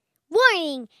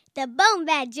Warning! The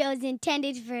BoneBat Show is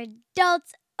intended for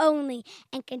adults only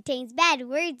and contains bad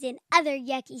words and other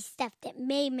yucky stuff that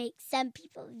may make some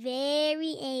people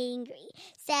very angry.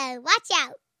 So watch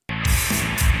out!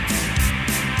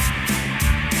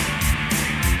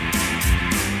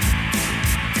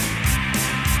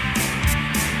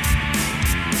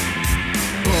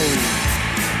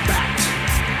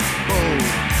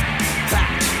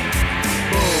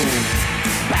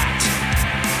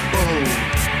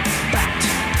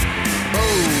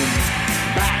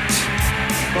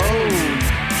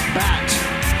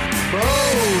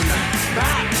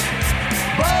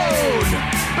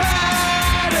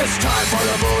 It's time for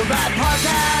the BoneBat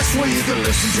Podcast, where you can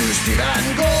listen to Steve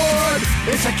and Gord.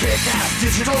 It's a kick-ass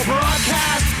digital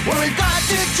broadcast where we've got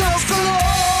dick jokes galore.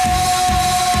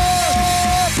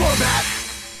 BoneBat.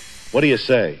 What do you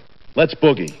say? Let's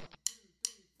boogie.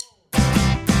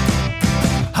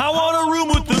 I want a room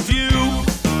with a view.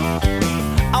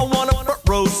 I want a front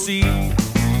row seat.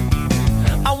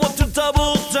 I want to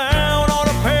double down on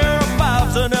a pair of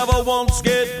fives that never once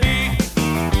get beat.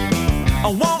 I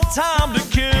want time to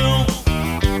kill.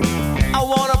 I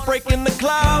want to break in the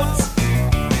clouds.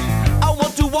 I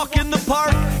want to walk in the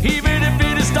park, even if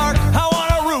it is dark. I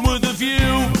want a room with a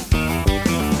view.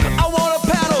 I want a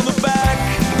pat on the back.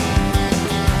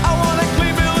 I want a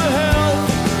clean bill of health.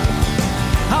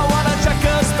 I want to check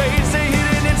a space, a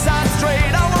hidden inside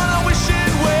straight. I want to wish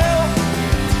it well.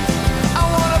 I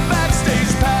want a backstage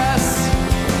pass.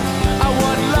 I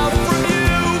want love from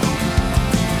you.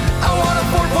 I want a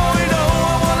 4.0. I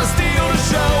want to steal the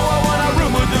show. I want a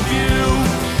room with a view.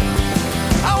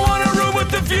 I want a room with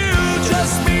a view.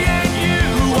 Just me and you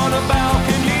on a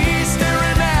balcony,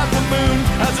 staring at the moon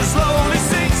as it slowly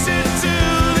sinks into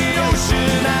the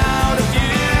ocean out of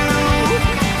view.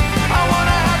 I want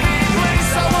a happy place.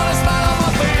 I want a smile on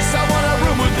my face. I want a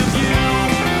room with a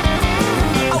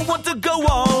view. I want to go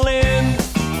all in,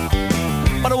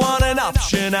 but I want an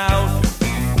option out.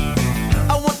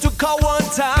 I want to call one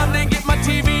time to get my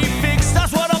TV fixed.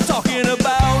 That's what I'm talking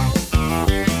about.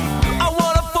 I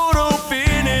want a photo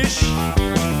finish.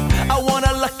 I want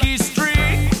a lucky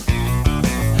streak.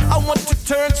 I want to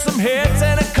turn some heads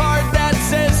and a card that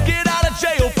says get out of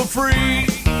jail for free.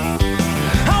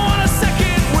 I want a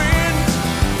second wind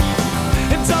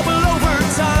and double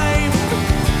overtime.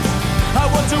 I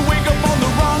want to wake up on the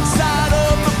wrong side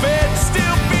of the bed,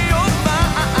 still feel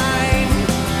fine.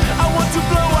 I want to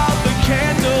blow out the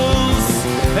candles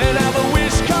and have a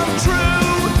wish come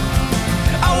true.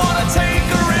 I want to take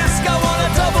a risk. I want a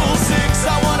double six.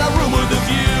 I want a room with a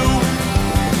view.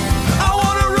 I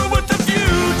want a room with a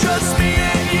view. Just me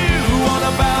and you on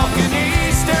a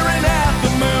balcony, staring at the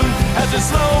moon as it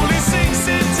slowly sinks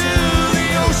into the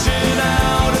ocean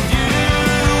out of view.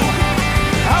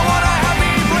 I want a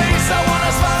happy place. I want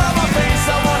a smile on my face.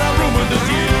 I want a room with a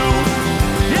view.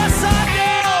 Yes, I do.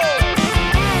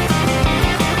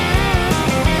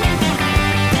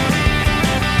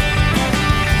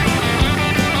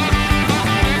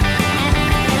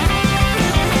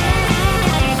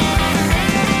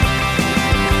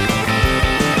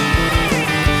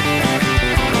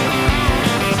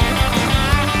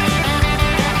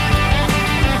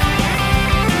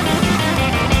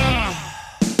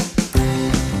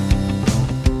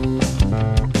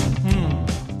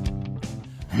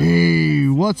 Hey,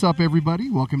 what's up, everybody?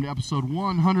 Welcome to episode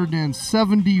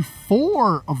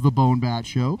 174 of the BoneBat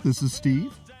Show. This is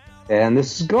Steve. And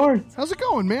this is Gord. How's it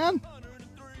going, man?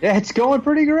 Yeah, it's going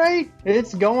pretty great.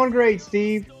 It's going great,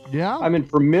 Steve. Yeah? I'm in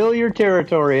familiar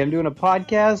territory. I'm doing a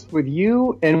podcast with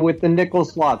you and with the nickel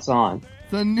slots on.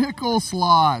 The nickel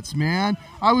slots, man.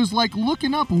 I was like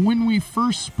looking up when we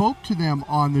first spoke to them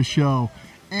on the show,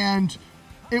 and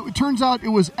it turns out it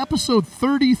was episode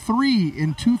 33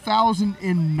 in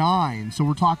 2009. So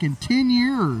we're talking 10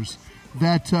 years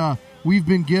that we've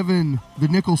been giving the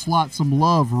nickel slot some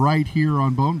love right here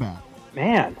on BoneBat.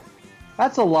 Man,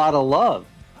 that's a lot of love.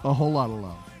 A whole lot of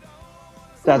love.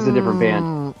 That's a different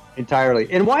band entirely.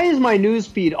 And why is my news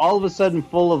feed all of a sudden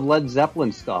full of Led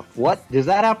Zeppelin stuff? What? Is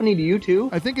that happening to you too?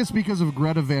 I think it's because of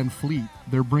Greta Van Fleet.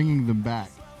 They're bringing them back.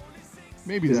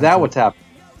 Maybe Is that what's happening?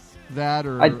 That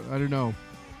or I don't know.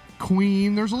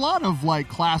 Queen. There's a lot of like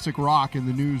classic rock in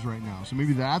the news right now. So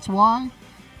maybe that's why?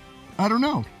 I don't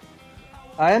know.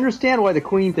 I understand why the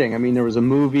Queen thing. I mean, there was a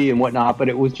movie and whatnot, but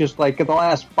it was just like the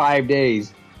last 5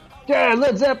 days.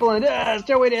 Led Zeppelin,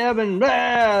 Stairway to Heaven,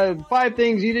 5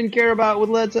 things you didn't care about with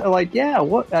Led Zeppelin. Like, yeah,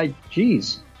 what?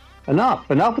 Jeez. Enough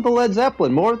with the Led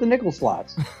Zeppelin. More of the nickel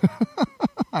slots.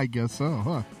 I guess so,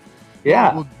 huh?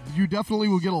 Yeah. Well, you definitely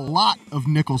will get a lot of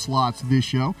nickel slots this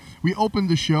show. We opened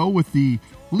the show with the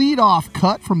lead off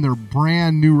cut from their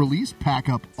brand new release, Pack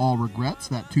Up All Regrets.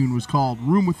 That tune was called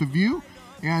Room with a View.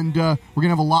 And we're going to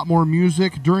have a lot more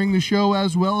music during the show,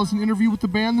 as well as an interview with the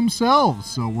band themselves.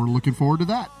 So we're looking forward to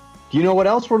that. Do you know what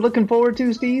else we're looking forward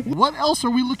to, Steve? What else are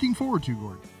we looking forward to,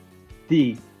 Gord?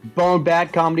 The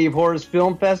BoneBat Comedy of Horrors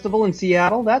Film Festival in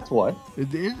Seattle. That's what.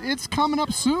 It's coming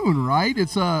up soon, right?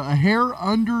 It's a hair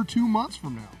under 2 months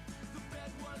from now.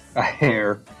 A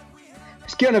hair.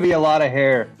 It's going to be a lot of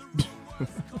hair.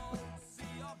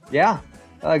 Yeah.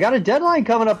 I got a deadline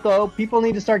coming up, though. People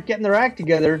need to start getting their act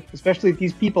together, especially if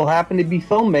these people happen to be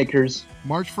filmmakers.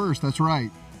 March 1st, that's right,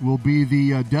 will be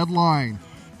the deadline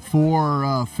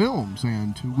for films.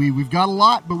 And we've got a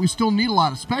lot, but we still need a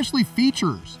lot, especially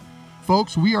features.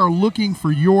 Folks, we are looking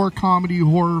for your comedy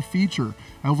horror feature.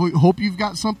 I hope you've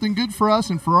got something good for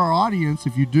us and for our audience.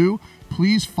 If you do,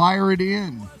 please fire it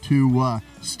in to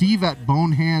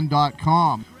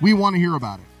steve@bonehand.com. We want to hear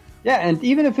about it. Yeah, and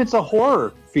even if it's a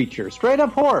horror feature, straight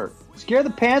up horror, scare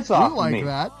the pants off We of me.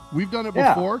 that. We've done it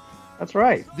Yeah, before. that's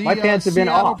right. The My pants have been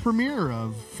Seattle off. premiere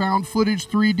of Found Footage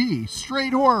 3D.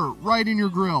 Straight horror right in your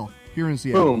grill here in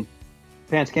Seattle. Boom.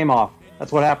 Pants came off.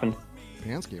 That's what happened.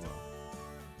 Pants came off.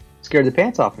 Scared the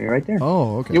pants off me right there.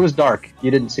 Oh, okay. It was dark.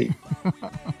 You didn't see.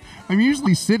 I'm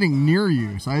usually sitting near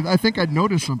you, so I think I'd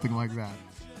notice something like that.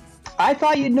 I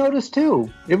thought you'd notice, too.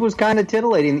 It was kind of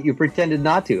titillating that you pretended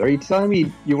not to. Are you telling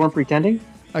me you weren't pretending?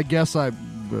 I guess I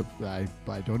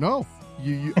don't know.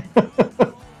 You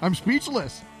I'm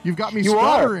speechless. You've got me You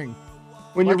stuttering.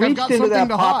 When you Like I've reached got into that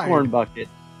something to popcorn hide. bucket,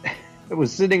 it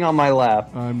was sitting on my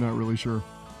lap. I'm not really sure.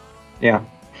 Yeah.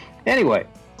 Anyway,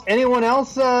 anyone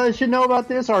else should know about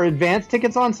this? Are advance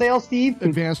tickets on sale, Steve?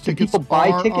 Advanced Can tickets people buy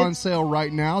are tickets? on sale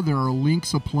right now. There are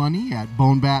links aplenty at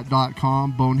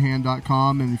bonebat.com,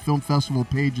 bonehand.com, and the film festival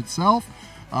page itself.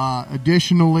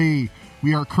 Additionally,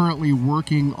 we are currently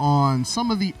working on some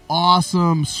of the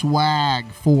awesome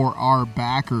swag for our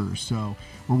backers. So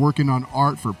we're working on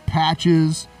art for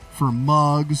patches, for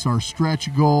mugs, our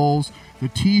stretch goals. The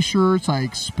t-shirts I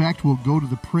expect will go to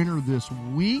the printer this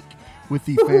week with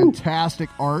the fantastic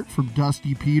art from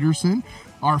Dusty Peterson.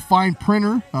 Our fine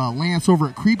printer, Lance over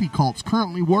at Creepy Cult's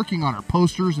currently working on our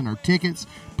posters and our tickets,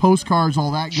 postcards,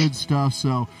 all that good stuff.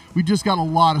 So we just got a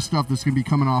lot of stuff that's going to be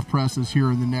coming off presses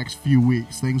here in the next few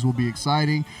weeks. Things will be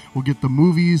exciting. We'll get the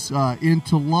movies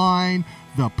into line.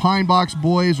 The Pine Box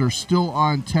Boys are still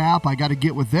on tap. I got to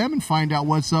get with them and find out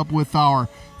what's up with our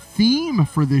theme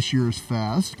for this year's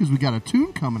fest, because we got a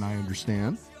tune coming, I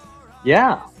understand.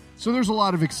 Yeah. So there's a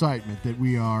lot of excitement that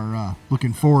we are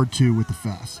looking forward to with the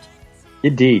fest.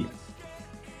 Indeed.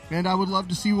 And I would love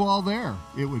to see you all there.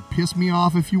 It would piss me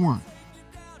off if you weren't.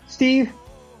 Steve,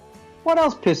 what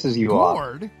else pisses you off?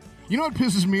 Gord, you know what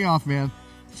pisses me off, man?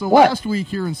 So What? last week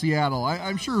here in Seattle,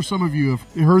 I'm sure some of you have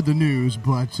heard the news,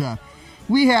 but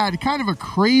we had kind of a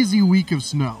crazy week of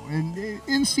snow. And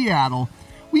in Seattle,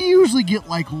 we usually get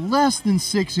like less than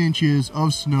 6 inches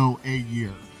of snow a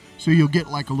year. So you'll get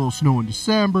like a little snow in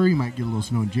December, you might get a little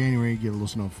snow in January, you get a little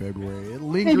snow in February. It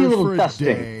lingers Maybe a little for a dusting.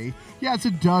 day. Yeah, it's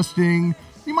a dusting.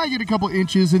 You might get a couple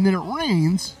inches, and then it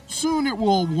rains. Soon it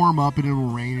will warm up, and it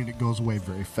will rain, and it goes away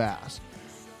very fast.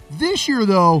 This year,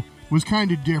 though, was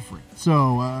kind of different.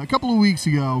 So a couple of weeks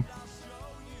ago,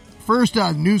 first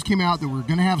the news came out that we're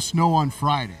going to have snow on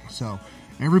Friday. So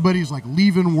everybody's like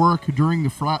leaving work during the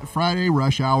Friday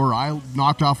rush hour. I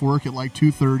knocked off work at like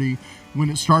 2:30 when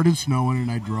it started snowing,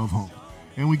 and I drove home.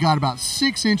 And we got about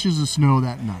 6 inches of snow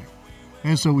that night.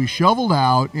 And so we shoveled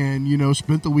out and,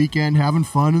 spent the weekend having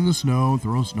fun in the snow,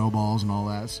 throwing snowballs and all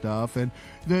that stuff. And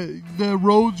the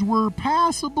roads were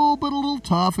passable, but a little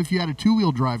tough. If you had a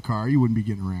two-wheel drive car, you wouldn't be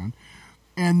getting around.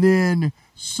 And then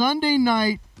Sunday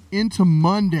night into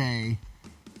Monday,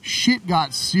 shit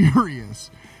got serious.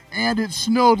 And it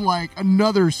snowed like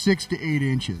another 6 to 8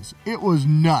 inches. It was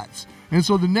nuts. And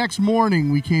so the next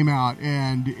morning we came out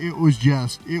and it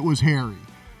was hairy.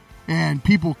 And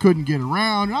people couldn't get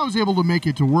around, and I was able to make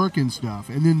it to work and stuff.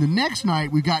 And then the next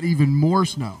night, we got even more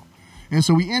snow. And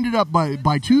so we ended up,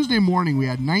 by Tuesday morning, we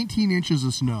had 19 inches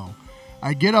of snow.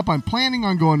 I get up, I'm planning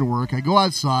on going to work. I go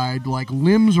outside, like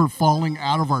limbs are falling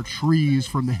out of our trees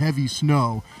from the heavy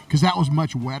snow, because that was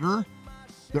much wetter.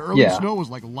 The early snow was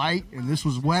like light, and this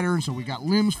was wetter, and so we got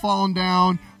limbs falling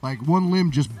down. Like one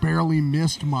limb just barely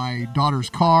missed my daughter's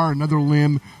car. Another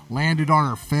limb landed on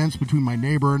our fence between my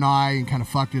neighbor and I and kind of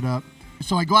fucked it up.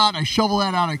 So I go out, I shovel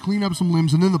that out, I clean up some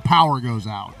limbs, and then the power goes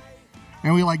out.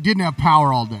 And we didn't have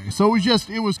power all day. So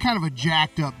it was kind of a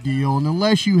jacked up deal, and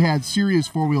unless you had serious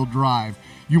four-wheel drive,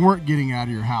 you weren't getting out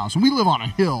of your house. And we live on a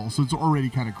hill, so it's already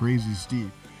kind of crazy steep.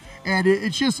 And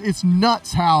it's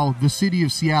nuts how the city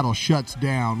of Seattle shuts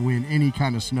down when any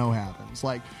kind of snow happens.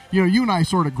 Like, you know, you and I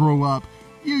sort of grow up,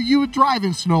 you would drive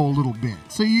in snow a little bit,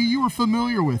 so you were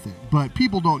familiar with it, but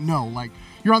people don't know. Like,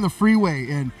 you're on the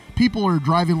freeway and people are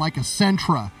driving like a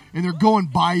Sentra and they're going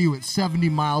by you at 70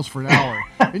 miles per hour.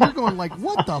 And you're going like,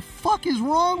 what the fuck is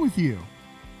wrong with you?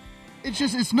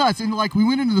 It's nuts. And like, we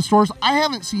went into the stores. I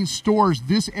haven't seen stores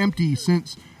this empty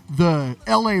since the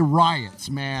LA riots,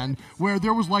 man, where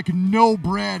there was like no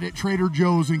bread at Trader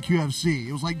Joe's and QFC.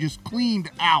 It was like just cleaned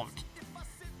out.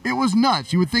 It was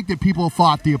nuts. You would think that people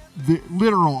thought the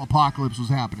literal apocalypse was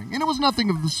happening. And it was nothing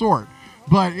of the sort.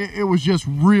 But it was just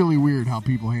really weird how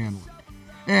people handled it.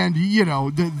 And, you know,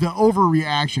 the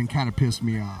overreaction kind of pissed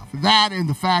me off. That and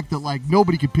the fact that, like,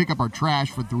 nobody could pick up our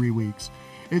trash for 3 weeks.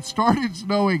 It started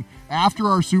snowing after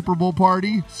our Super Bowl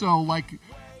party. So, like,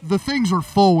 the things are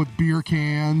full with beer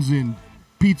cans and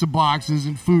pizza boxes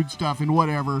and food stuff and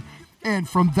whatever. And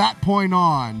from that point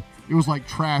on, it was like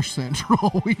trash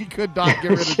central. We could not get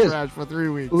rid of trash for 3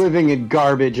 weeks. Living in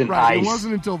garbage and ice. It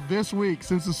wasn't until this week,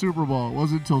 since the Super Bowl, it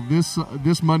wasn't until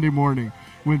this Monday morning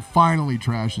when finally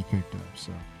trash is picked up.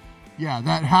 So, yeah,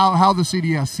 that how the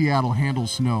city of Seattle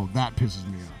handles snow, that pisses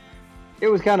me off. It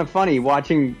was kind of funny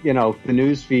watching, you know, the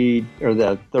news feed, or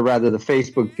the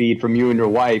Facebook feed from you and your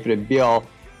wife, and it'd be all,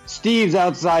 Steve's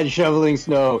outside shoveling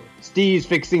snow, Steve's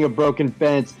fixing a broken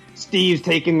fence, Steve's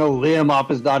taking a limb off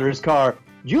his daughter's car,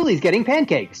 Julie's getting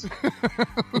pancakes.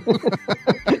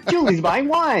 Julie's buying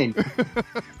wine.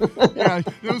 Yeah,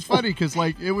 it was funny because,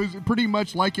 like, it was pretty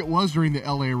much like it was during the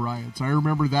LA riots. I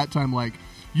remember that time, like,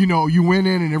 you know, you went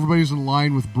in and everybody's in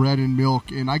line with bread and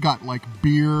milk, and I got, like,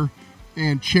 beer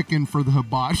and chicken for the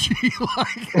hibachi.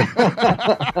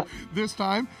 Like, this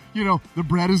time, you know, the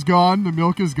bread is gone, the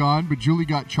milk is gone, but Julie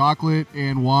got chocolate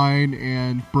and wine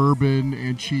and bourbon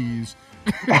and cheese.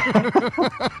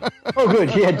 Oh,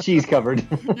 good. She had cheese covered.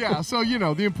 Yeah, so, you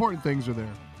know, the important things are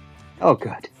there. Oh,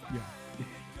 good. Yeah.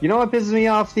 You know what pisses me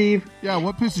off, Steve? Yeah,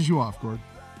 what pisses you off, Gord?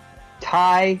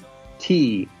 Thai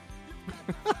tea.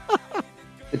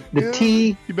 The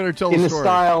tea you better tell in the the story.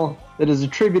 style that is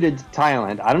attributed to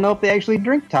Thailand. I don't know if they actually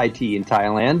drink Thai tea in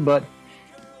Thailand, but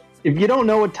if you don't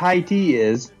know what Thai tea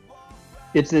is,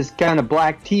 it's this kind of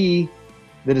black tea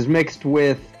that is mixed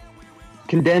with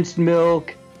condensed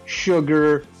milk,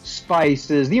 sugar,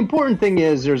 spices. The important thing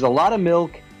is there's a lot of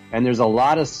milk and there's a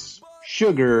lot of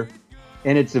sugar,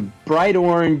 and it's a bright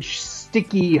orange,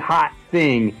 sticky, hot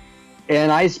thing. And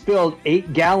I spilled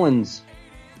 8 gallons,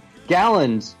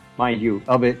 mind you,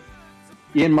 of it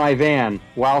in my van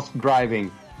whilst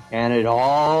driving, and it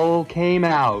all came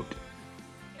out.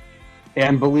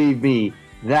 And believe me,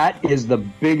 that is the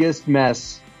biggest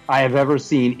mess I have ever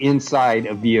seen inside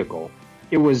a vehicle.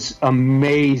 It was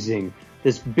amazing.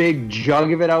 This big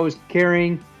jug of it I was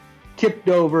carrying tipped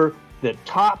over, the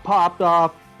top popped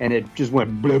off, and it just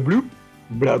went blub bloop,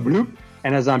 blub bloop.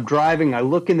 And as I'm driving, I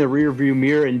look in the rearview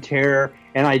mirror in terror,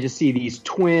 and I just see these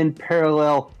twin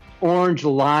parallel orange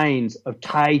lines of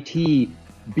Thai tea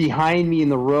behind me in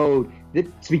the road.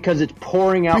 It's because it's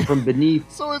pouring out from beneath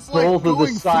so it's like both of the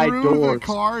side through doors. The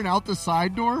car and out the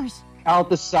side doors? Out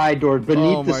the side doors,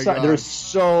 beneath the side. God. There's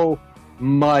so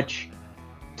much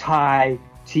Thai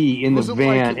tea in was the it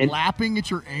van. like lapping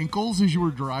at your ankles as you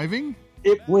were driving?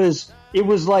 It was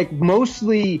like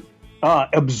mostly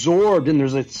absorbed, and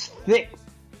there's a thick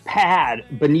pad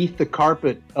beneath the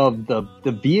carpet of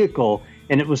the vehicle,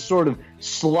 and it was sort of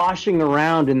sloshing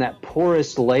around in that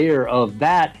porous layer of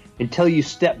that until you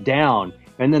step down,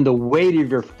 and then the weight of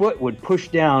your foot would push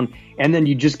down, and then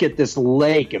you just get this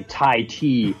lake of Thai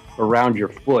tea around your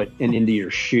foot and into your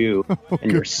shoe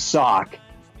and your sock.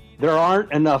 There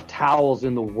aren't enough towels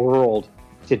in the world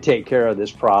to take care of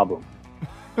this problem.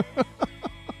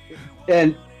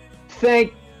 And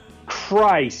thank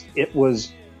Christ it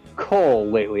was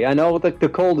cold lately. I know that the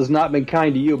cold has not been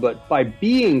kind to you, but by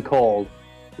being cold,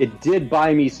 it did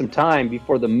buy me some time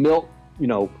before the milk, you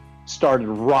know, started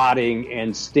rotting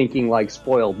and stinking like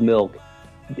spoiled milk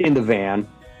in the van.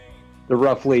 The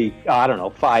roughly,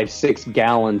 5-6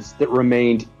 gallons that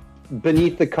remained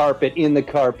beneath the carpet, in the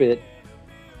carpet.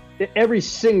 Every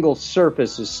single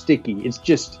surface is sticky.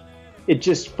 It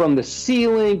just from the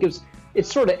ceiling, it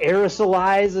sort of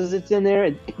aerosolizes. It's in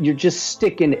there. You're just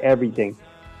sticking to everything.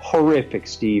 Horrific,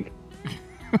 Steve.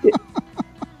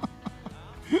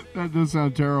 That does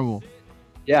sound terrible.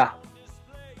 Yeah,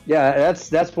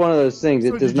 that's one of those things.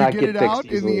 So it does not get it fixed out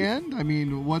easily. in the end. I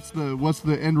mean, what's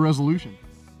the end resolution?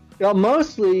 Well,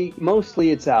 mostly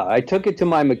it's out. I took it to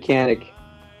my mechanic,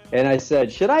 and I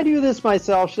said, should I do this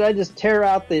myself? Should I just tear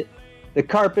out the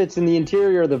carpets in the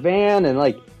interior of the van and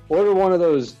like order one of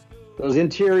those those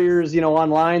interiors,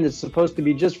 online that's supposed to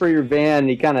be just for your van. And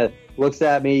he kind of looks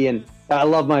at me, and I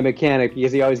love my mechanic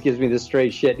because he always gives me this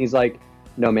straight shit. And he's like,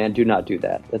 no, man, do not do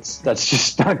that. That's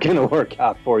just not going to work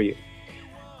out for you.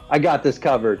 I got this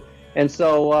covered. And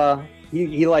so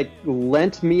he like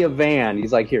lent me a van.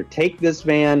 He's like, here, take this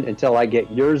van until I get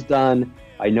yours done.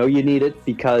 I know you need it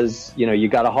because, you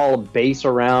got to haul a bass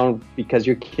around because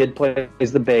your kid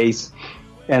plays the bass,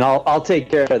 and I'll take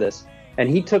care of this. And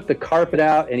he took the carpet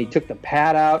out, and he took the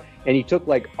pad out, and he took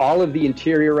like all of the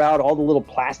interior out, all the little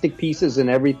plastic pieces and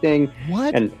everything.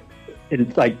 What?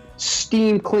 And like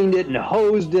steam cleaned it and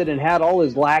hosed it and had all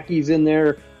his lackeys in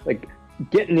there, like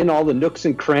getting in all the nooks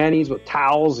and crannies with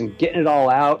towels and getting it all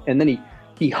out. And then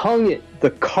he hung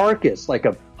the carcass like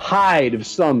a hide of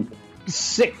some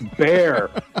sick bear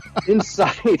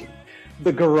inside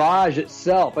the garage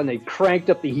itself, and they cranked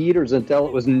up the heaters until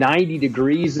it was 90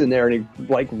 degrees in there, and he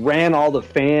like ran all the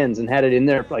fans and had it in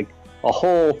there for like a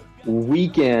whole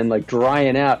weekend, like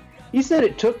drying out. He said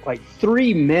it took like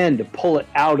 3 men to pull it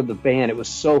out of the van. It was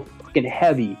so fucking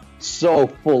heavy, so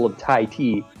full of Thai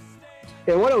tea.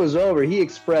 And when it was over, he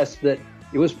expressed that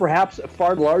it was perhaps a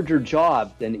far larger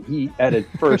job than he had at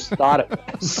first thought it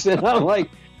was. And I'm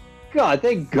like, God,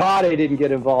 thank God I didn't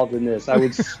get involved in this. I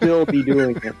would still be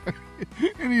doing it.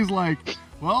 And he's like,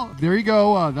 well, there you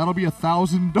go. That'll be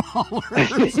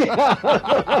 $1,000.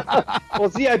 Yeah. Well,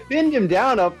 see, I pinned him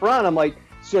down up front. I'm like,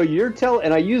 so you're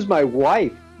and I used my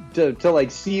wife to like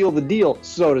seal the deal,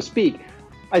 so to speak.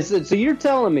 I said, so you're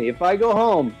telling me if I go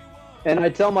home and I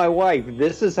tell my wife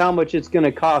this is how much it's going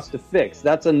to cost to fix,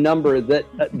 that's a number that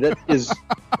is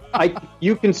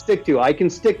you can stick to. I can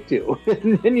stick to.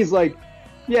 And then he's like,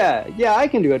 yeah, I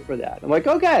can do it for that. I'm like,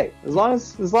 okay, as long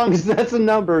as that's a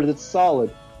number that's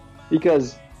solid.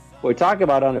 Because boy, talk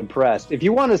about unimpressed. If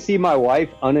you want to see my wife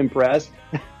unimpressed,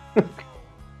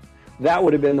 that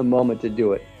would have been the moment to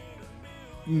do it.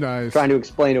 Nice. Trying to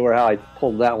explain to her how I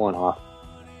pulled that one off.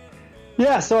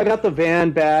 Yeah, so I got the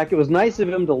van back. It was nice of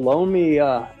him to loan me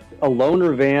a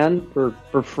loaner van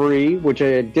for free, which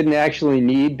I didn't actually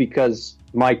need because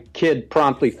my kid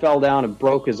promptly fell down and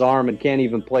broke his arm and can't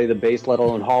even play the bass, let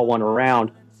alone haul one around.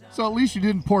 So at least you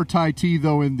didn't pour Thai tea,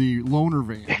 though, in the loaner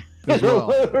van as well.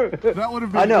 That would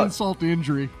have been insult to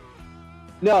injury.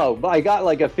 No, but I got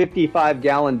like a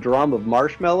 55-gallon drum of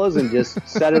marshmallows and just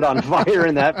set it on fire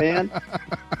in that van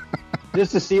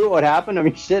just to see what would happen. I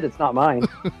mean, shit, it's not mine.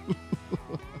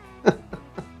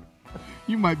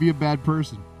 You might be a bad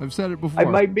person. I've said it before. I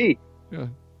might be. Yeah.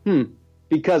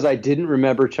 Because I didn't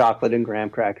remember chocolate and graham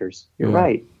crackers. You're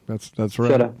right. That's right.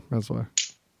 Shoulda. That's why.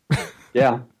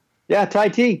 Yeah, Thai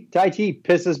tea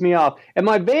pisses me off. And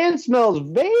my van smells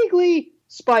vaguely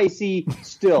spicy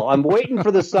still. I'm waiting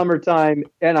for the summertime,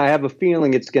 and I have a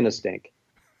feeling it's going to stink.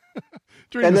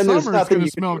 During the summer, it's going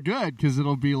to smell good because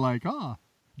it'll be like,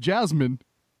 jasmine.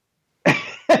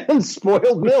 And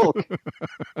spoiled milk.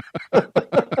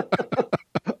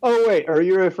 Oh, wait, are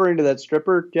you referring to that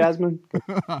stripper, Jasmine?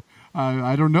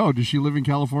 I don't know. Does she live in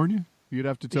California? You'd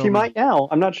have to tell me. She might now.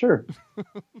 I'm not sure.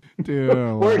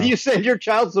 Dude, where do you send your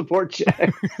child support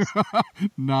check?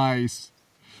 Nice.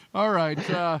 All right.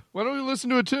 Why don't we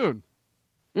listen to a tune?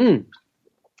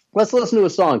 Let's listen to a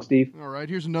song, Steve. All right.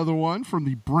 Here's another one from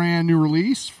the brand new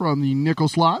release from the Nickel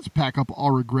Slots, Pack Up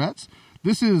All Regrets.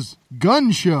 This is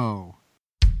Gun Show.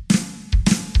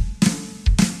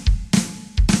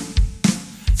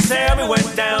 Sammy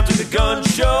went down to the gun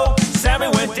show. Sammy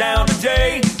went down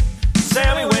today.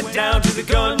 Sammy went down to the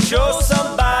gun show.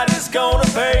 Somebody's gonna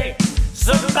pay.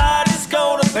 Somebody's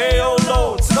gonna pay. Oh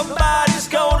Lord, somebody's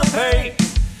gonna pay.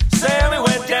 Sammy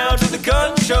went down to the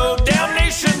gun show.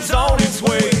 Damnation's on its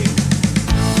way.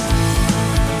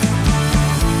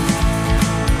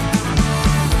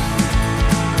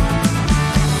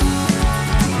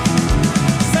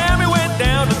 Sammy went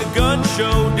down to the gun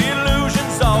show. The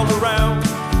illusions all around.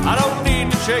 I don't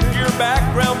need to check your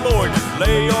background, boy. Just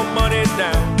lay your money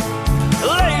down.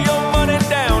 Lay your money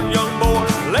down, young boy.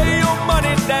 Lay your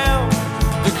money down.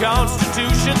 The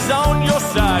Constitution's on your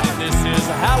side, and this is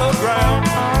hallowed ground.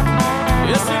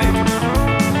 Yes, it is.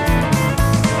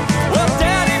 Well,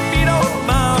 Daddy beat on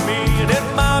Mommy, and then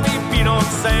Mommy beat on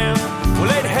Sam. Well,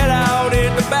 they'd head out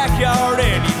in the backyard,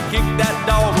 and he'd kick that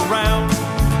dog around.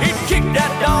 He'd kick that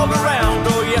dog around.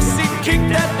 Oh, yes, he'd kick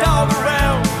that dog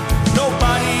around.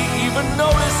 Nobody even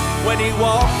noticed when he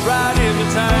walked right into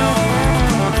town.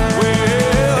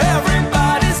 Well,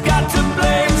 everybody's got to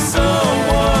blame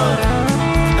someone,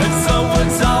 and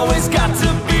someone's always got to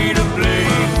be to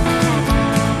blame.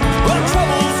 Well,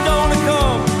 trouble's gonna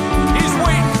come, he's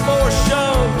waiting for a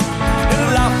shove, and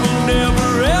life will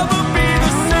never ever be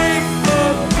the same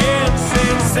again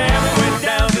since Sammy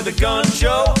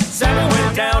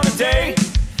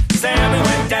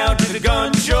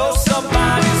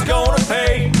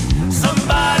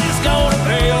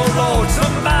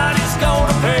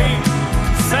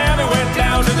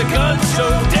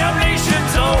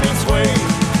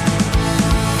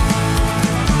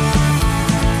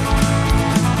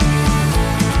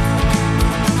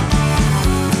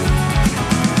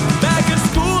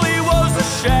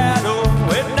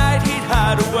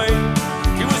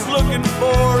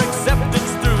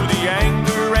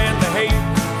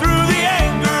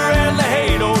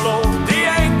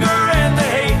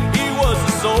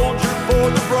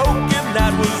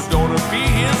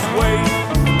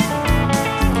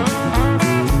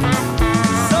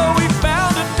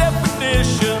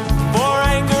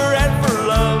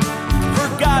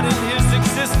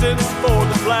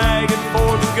flag and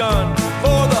for the gun.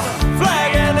 For the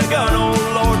flag and the gun, oh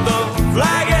Lord, the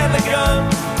flag and the gun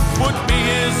would be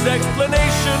his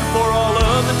explanation for all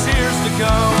of the tears to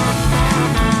come.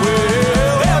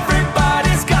 Well,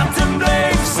 everybody's got to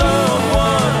blame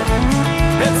someone,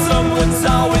 and someone's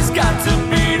always got to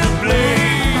be to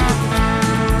blame.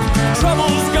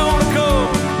 Trouble's gonna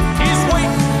come, he's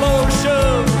waiting for a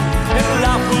shove, and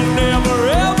life will never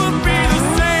ever be the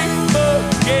same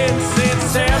again. Since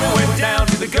Sammy went down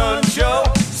to the gun show,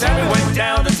 Sammy went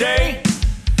down today.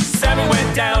 Sammy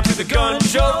went down to the gun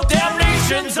show,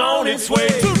 damnation's on its way.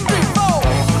 2, 3, 4.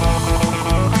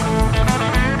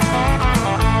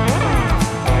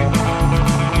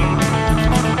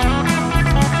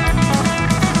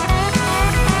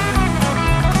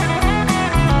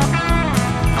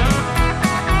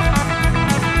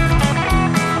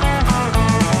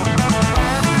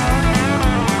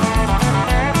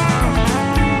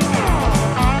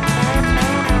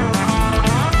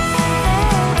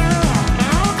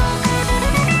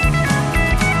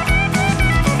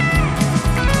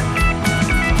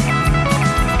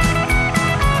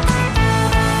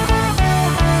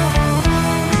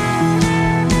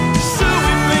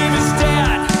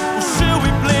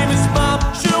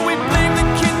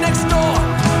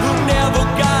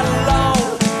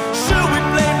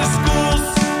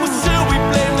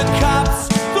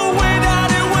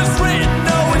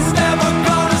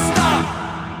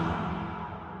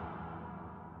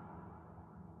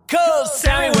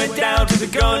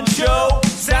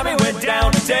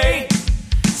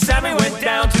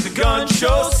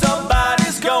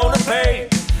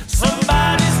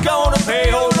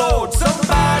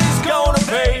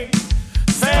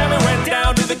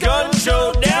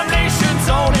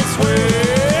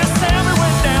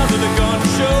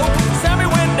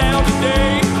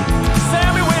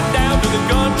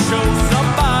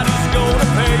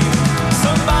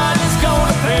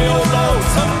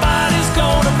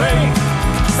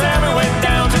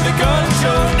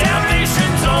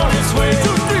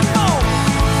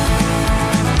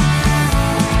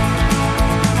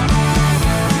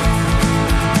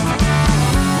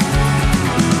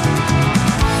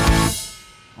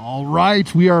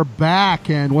 We are back,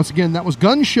 and once again, that was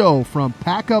Gun Show from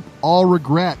Pack Up All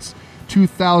Regrets,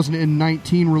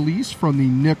 2019 release from the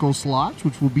Nickel Slots,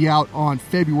 which will be out on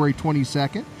February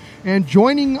 22nd. And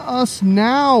joining us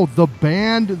now, the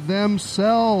band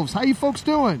themselves. How you folks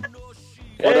doing?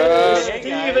 Hey,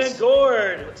 Steve and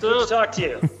Gord. It's good to talk to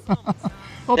you.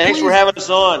 Well, thanks for having us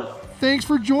on. Thanks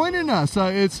for joining us.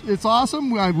 It's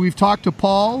awesome. We've talked to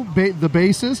Paul, the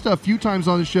bassist, a few times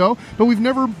on the show, but we've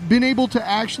never been able to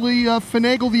actually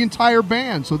finagle the entire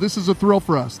band. So this is a thrill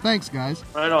for us. Thanks, guys.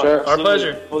 Right on. Sure. Our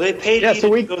pleasure. Well, they paid me to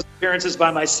do those appearances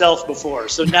by myself before,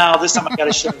 so now this time I got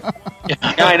to show them. Yeah,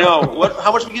 I know.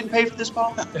 How much are we getting paid for this,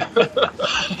 Paul?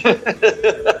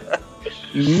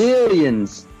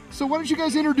 Millions. So why don't you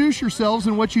guys introduce yourselves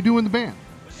and what you do in the band?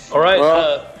 All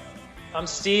right. I'm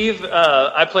Steve.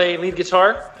 I play lead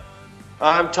guitar.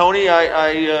 I'm Tony.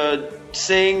 I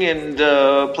sing and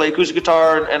play acoustic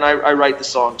guitar, and I write the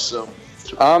songs. So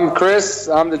I'm Chris.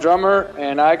 I'm the drummer,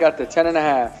 and I got the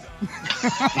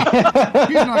 10.5.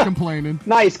 He's not complaining.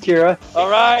 Nice, Kira. All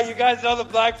right, you guys know the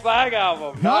Black Flag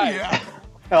album. Hell nice. Yeah.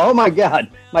 Oh my God,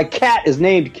 my cat is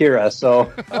named Kira.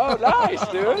 So. Oh, nice,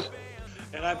 dude.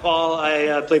 And I'm Paul.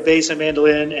 I play bass and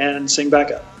mandolin and sing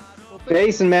backup.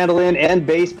 Bass and mandolin and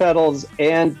bass pedals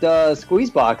and squeeze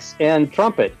box and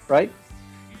trumpet, right?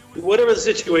 Whatever the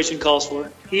situation calls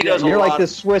for. He does. You're like the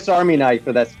Swiss Army knife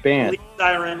for that band.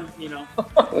 Siren, you know.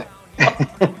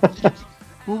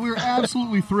 Well, we're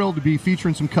absolutely thrilled to be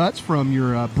featuring some cuts from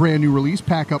your brand new release,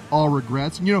 Pack Up All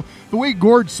Regrets. And, you know, the way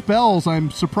Gord spells,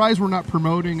 I'm surprised we're not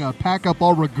promoting Pack Up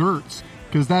All Regrets,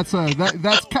 because that's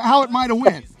how it might have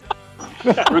went.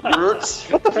 Regrets?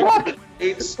 What the fuck?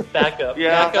 It's backup.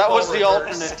 Yeah, Back that up was all the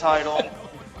regrets. alternate title.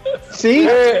 See?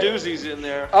 Hey, Doozies in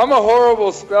there. I'm a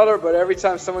horrible speller, but every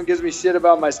time someone gives me shit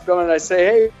about my spelling, I say,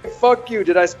 hey, fuck you.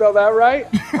 Did I spell that right?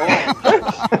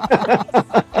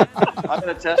 I'm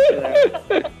going to test you that.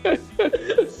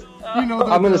 You know,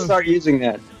 I'm going to start using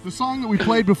that. The song that we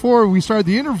played before we started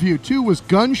the interview, too, was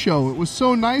Gun Show. It was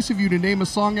so nice of you to name a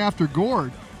song after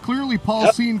Gord. Clearly,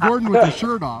 Paul's seen Gordon with his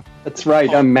shirt off. That's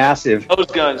right. I'm massive. Those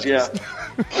guns, yeah.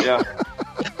 Yeah.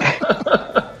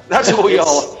 That's what we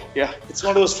all, yeah. It's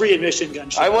one of those free admission gun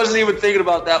shows. I wasn't even thinking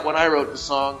about that when I wrote the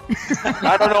song.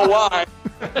 I don't know why.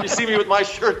 You see me with my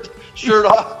shirt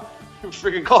off. You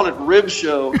freaking called it Rib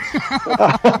Show.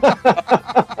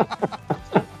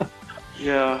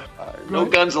 Yeah. No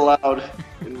guns allowed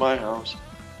in my house.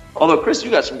 Although, Chris, you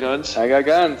got some guns. I got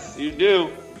guns. You do.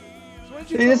 So why don't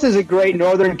you? See, this is a great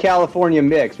Northern California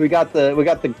mix. We got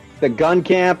the gun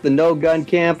camp, the no gun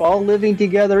camp, all living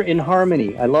together in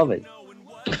harmony. I love it.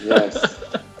 Yes.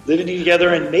 Living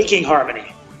together and making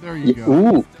harmony. There you go.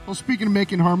 Ooh. Well, speaking of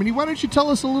making harmony, why don't you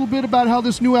tell us a little bit about how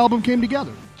this new album came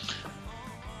together?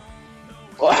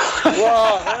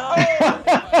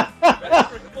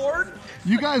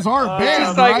 You guys are a band,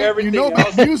 just like right? You everything know about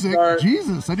else, music. are-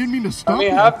 Jesus, I didn't mean to stop I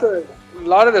mean, you. a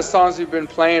lot of the songs we've been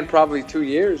playing probably 2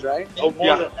 years, right? Oh,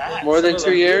 more than that. More than Some of 2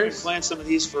 them, we've years? been playing some of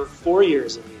these for 4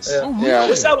 years at least. Oh, really? Yeah.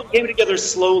 This album came together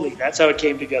slowly. That's how it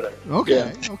came together.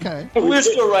 Okay, okay. We're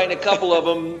still writing a couple of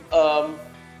them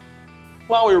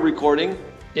while we were recording.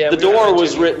 Yeah, The we were Door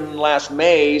was actually- written last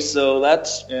May, so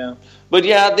that's... Yeah. But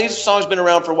yeah, these songs been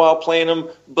around for a while, playing them.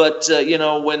 But,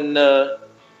 when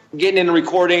getting into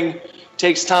recording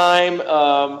takes time,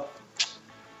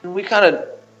 we kind of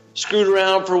screwed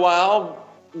around for a while,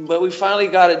 but we finally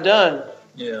got it done.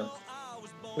 Yeah.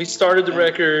 We started the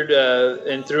record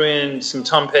and threw in some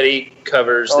Tom Petty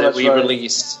covers that that's we right.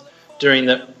 released during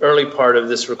the early part of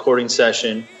this recording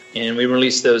session. And we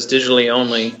released those digitally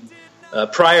only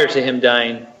prior to him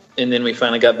dying. And then we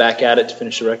finally got back at it to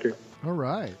finish the record. All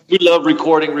right. We love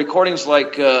recording. Recording's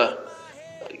like, we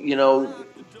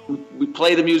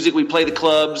play the music, we play the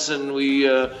clubs, and we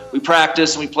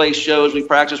practice and we play shows. We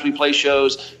practice, we play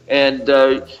shows, and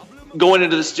going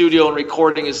into the studio and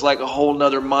recording is like a whole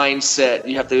nother mindset.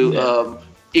 You have to.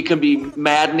 It can be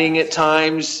maddening at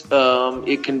times.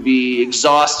 It can be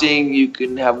exhausting. You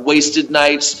can have wasted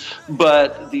nights,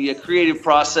 but the creative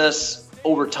process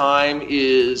over time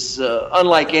is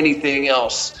unlike anything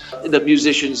else that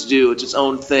musicians do. It's its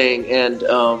own thing, and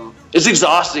it's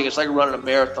exhausting. It's like running a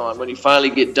marathon when you finally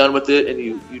get done with it and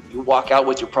you walk out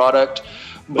with your product.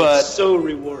 But it's so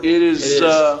rewarding. It is.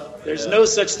 There's no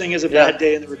such thing as a bad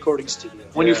day in the recording studio.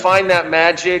 When you find that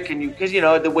magic, and because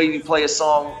the way you play a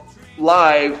song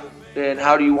live, and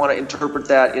how do you want to interpret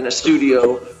that in a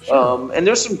studio? And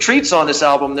there's some treats on this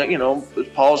album that,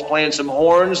 Paul's playing some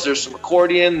horns, there's some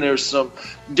accordion, there's some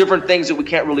different things that we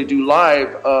can't really do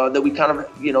live that we kind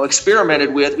of,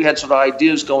 experimented with. We had sort of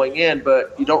ideas going in,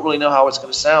 but you don't really know how it's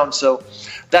going to sound. So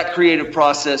that creative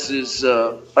process is,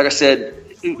 like I said,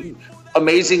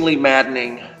 amazingly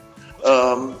maddening.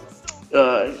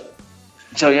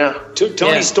 So yeah,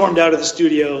 Tony stormed out of the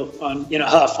studio on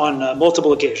huff on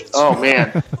multiple occasions. Oh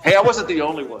man, hey, I wasn't the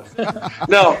only one.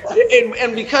 No,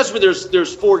 and because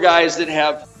there's four guys that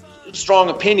have strong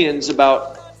opinions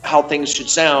about how things should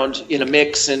sound in a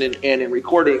mix and in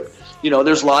recording.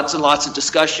 There's lots and lots of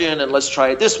discussion, and let's try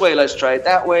it this way, let's try it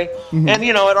that way. Mm-hmm. And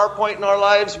at our point in our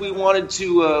lives, we wanted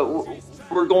to.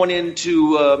 We're going in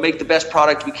to make the best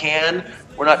product we can.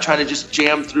 We're not trying to just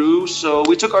jam through. So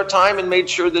we took our time and made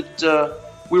sure that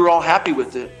we were all happy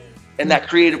with it. And that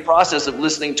creative process of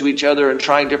listening to each other and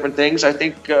trying different things, I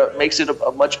think, makes it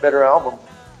a much better album.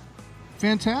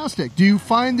 Fantastic. Do you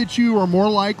find that you are more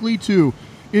likely to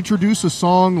introduce a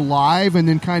song live and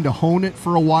then kind of hone it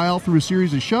for a while through a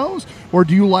series of shows? Or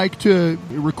do you like to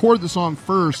record the song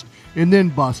first and then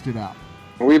bust it out?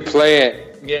 We play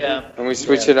it. Yeah. And we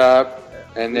switch it up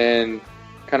and then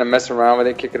kind of mess around with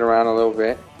it, kick it around a little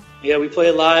bit. Yeah, we play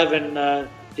it live, and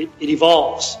it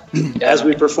evolves as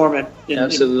we perform it.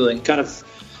 Absolutely. It kind of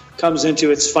comes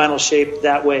into its final shape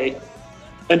that way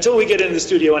until we get into the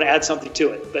studio and add something to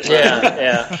it. But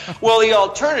yeah. Well, the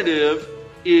alternative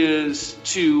is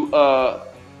to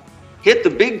hit the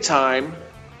big time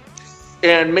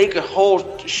and make a whole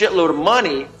shitload of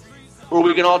money where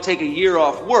we can all take a year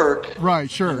off work. Right,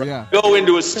 sure, yeah. Go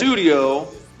into a studio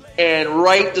and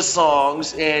write the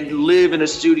songs and live in a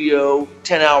studio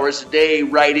 10 hours a day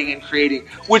writing and creating,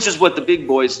 which is what the big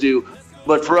boys do.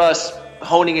 But for us,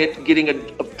 honing it, getting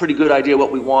a pretty good idea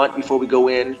what we want before we go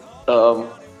in,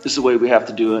 this is the way we have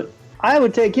to do it. I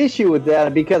would take issue with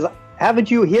that because haven't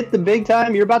you hit the big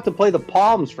time? You're about to play the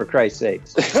Palms, for Christ's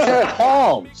sakes.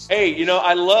 Palms. Hey,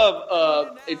 I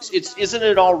love isn't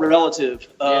it all relative?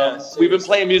 We've been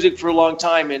playing music for a long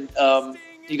time, and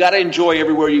you got to enjoy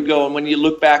everywhere you go. And when you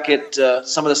look back at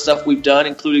some of the stuff we've done,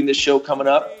 including this show coming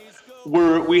up,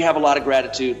 we have a lot of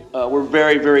gratitude. We're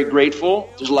very, very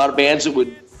grateful. There's a lot of bands that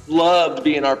would love to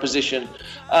be in our position.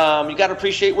 You got to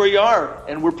appreciate where you are,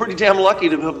 and we're pretty damn lucky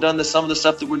to have done some of the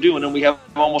stuff that we're doing. And we have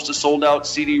almost a sold-out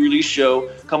CD release show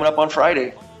coming up on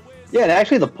Friday. Yeah, and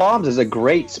actually the Palms is a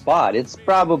great spot. It's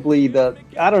probably the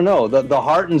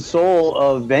heart and soul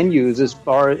of venues as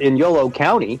far in Yolo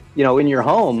County, in your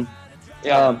home.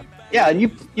 Yeah.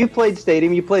 And you played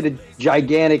stadium. You played a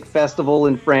gigantic festival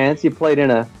in France. You played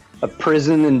in a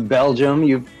prison in Belgium.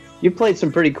 You played some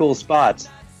pretty cool spots.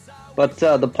 But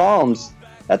the Palms,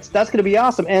 that's going to be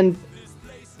awesome. And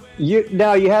You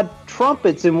had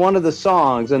trumpets in one of the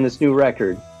songs on this new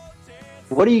record.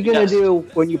 What are you going to do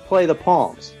when you play the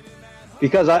palms?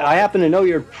 Because I happen to know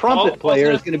your trumpet player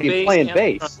is going to be playing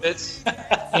bass. Trumpets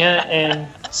and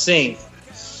sing.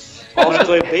 I'm going to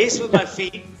play bass with my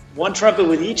feet, one trumpet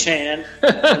with each hand.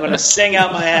 I'm going to sing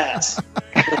out my ass.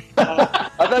 I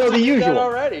thought it was the usual.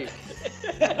 Already.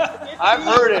 I've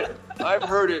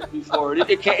heard it before.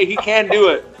 He can do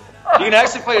it. He can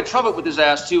actually play a trumpet with his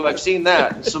ass too. I've seen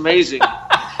that. It's amazing.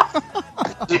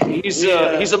 He's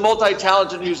a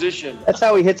multi-talented musician. That's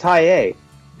how he hits high A.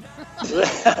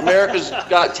 America's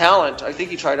Got Talent. I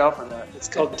think he tried out for that. It's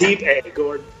called Deep A,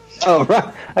 Gord. Oh,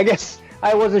 right. I guess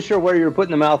I wasn't sure where you were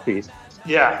putting the mouthpiece.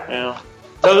 Yeah.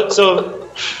 So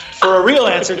for a real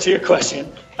answer to your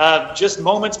question, just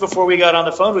moments before we got on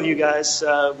the phone with you guys,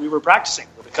 we were practicing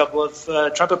with a couple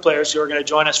of trumpet players who are going to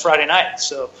join us Friday night.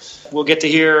 So we'll get to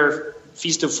hear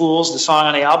Feast of Fools, the song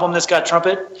on the album that's got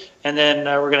trumpet, and then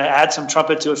we're going to add some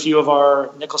trumpet to a few of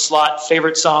our nickel slot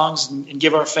favorite songs and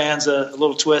give our fans a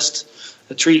little twist,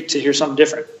 a treat to hear something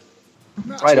different.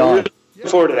 Right on. Really looking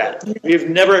forward to that. We've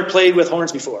never played with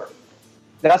horns before.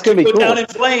 That's going to be Go cool. down in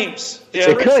flames. Yeah,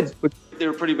 It could. They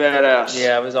were pretty badass.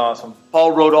 Yeah, it was awesome.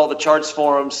 Paul wrote all the charts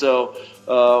for them, so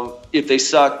if they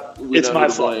suck, It's my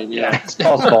fault. blame. Yeah. It's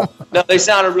Paul's fault. No, they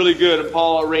sounded really good, and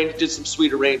Paul did some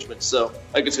sweet arrangements, so I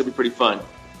think it's going to be pretty fun.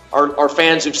 Our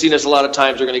fans who've seen us a lot of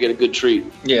times are going to get a good treat.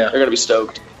 Yeah. They're going to be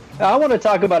stoked. Now, I want to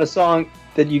talk about a song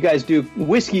that you guys do,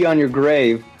 Whiskey on Your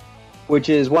Grave, which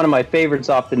is one of my favorites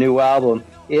off the new album.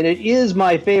 And it is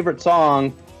my favorite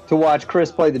song to watch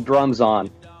Chris play the drums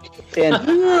on. And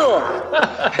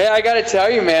Hey, I got to tell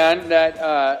you, man, that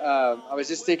I was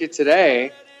just thinking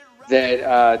today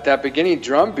that that beginning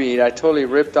drum beat I totally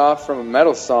ripped off from a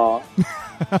metal song.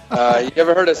 You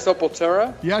ever heard of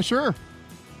Sepultura? Yeah, sure.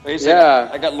 Yeah.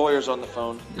 I got lawyers on the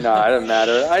phone. No, it doesn't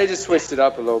matter. I just switched it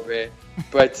up a little bit.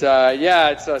 But, yeah,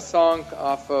 it's a song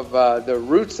off of the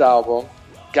Roots album.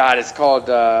 God, it's called...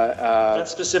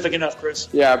 That's specific enough, Chris.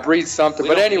 Yeah, Breathe Something. We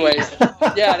But don't anyways,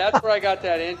 yeah, that's where I got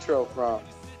that intro from.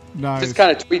 Nice. Just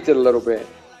kind of tweaked it a little bit.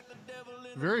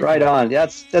 Very right cool. on.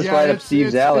 That's Yeah, right up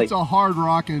Steve's alley. It's a hard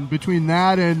rock, and between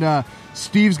that and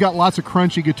Steve's got lots of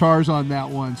crunchy guitars on that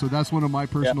one, so that's one of my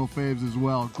personal faves as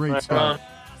well. Great stuff.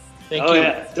 Thank you.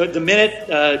 Yeah. The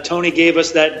minute Tony gave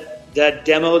us that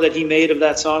demo that he made of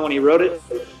that song when he wrote it,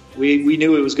 we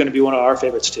knew it was going to be one of our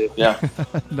favorites too. Yeah.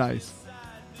 Nice.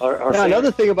 Our Now, favorite.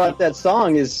 another thing about that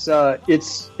song is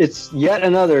it's yet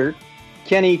another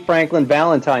Kenny Franklin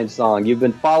Valentine song. You've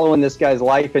been following this guy's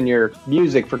life and your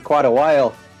music for quite a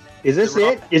while. Is this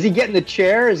it? Is he getting the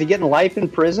chair? Is he getting life in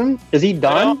prison? Is he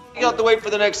done? You have to wait for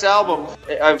the next album.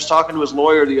 I was talking to his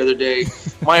lawyer the other day.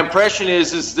 My impression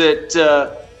is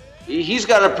that he's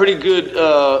got a pretty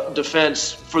good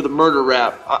defense for the murder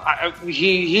rap.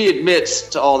 He admits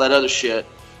to all that other shit.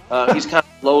 He's kind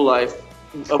of low life.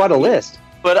 Quite a list.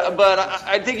 But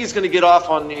I think he's going to get off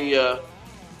on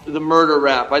the murder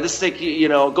rap. I just think,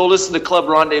 go listen to Club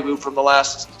Rendezvous from the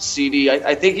last CD.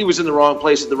 I think he was in the wrong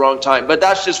place at the wrong time. But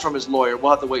that's just from his lawyer. We'll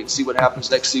have to wait and see what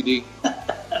happens next CD.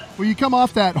 Well, you come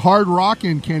off that hard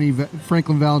rockin' Kenny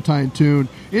Franklin Valentine tune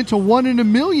into One in a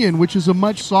Million, which is a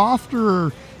much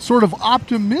softer, sort of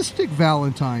optimistic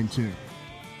Valentine tune.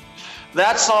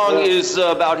 That song is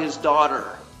about his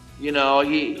daughter.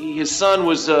 His son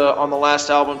was on the last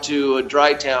album too,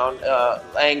 Dry Town,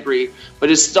 angry. But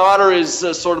his daughter is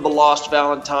sort of the lost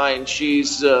Valentine.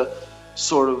 She's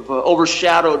sort of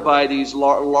overshadowed by these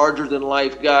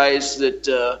larger-than-life guys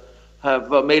that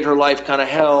have made her life kind of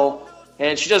hell.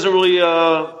 And she doesn't really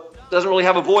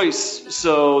have a voice.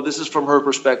 So this is from her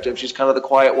perspective. She's kind of the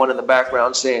quiet one in the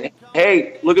background saying,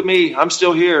 "Hey, look at me. I'm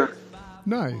still here."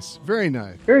 Nice. Very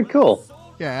nice. Very cool.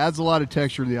 Yeah, adds a lot of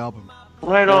texture to the album.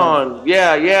 Right on.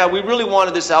 Yeah. We really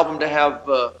wanted this album to have,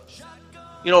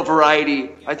 variety.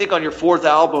 I think on your fourth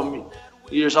album,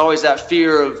 there's always that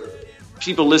fear of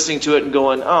people listening to it and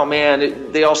going, "Oh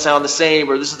man, they all sound the same,"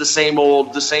 or "This is the same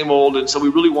old." And so we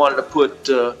really wanted to put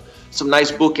some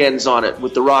nice bookends on it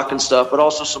with the rock and stuff, but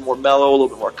also some more mellow, a little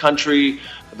bit more country.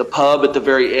 The pub at the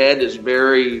very end is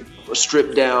very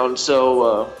stripped down.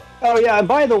 So. Oh yeah, and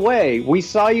by the way, we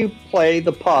saw you play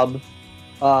the pub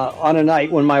on a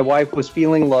night when my wife was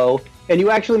feeling low, and you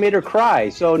actually made her cry.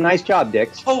 So nice job,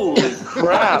 Dix. Holy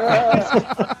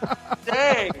crap!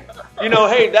 Dang.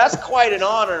 Hey, that's quite an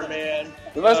honor, man.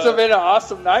 It must have been an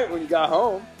awesome night when you got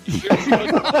home. You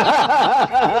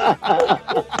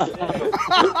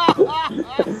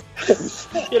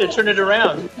gotta turn it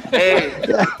around. Hey,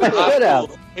 I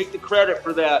take the credit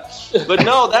for that. But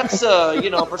no, that's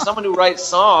for someone who writes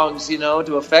songs,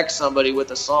 to affect somebody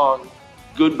with a song,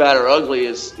 good, bad, or ugly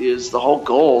is the whole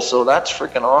goal. So that's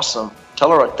freaking awesome.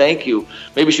 Tell her thank you.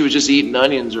 Maybe she was just eating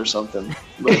onions or something.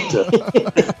 But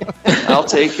I'll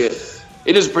take it.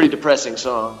 It is a pretty depressing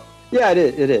song. Yeah,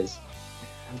 it is.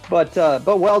 But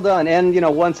well done. And,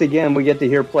 once again, we get to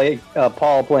hear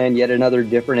Paul playing yet another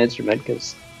different instrument.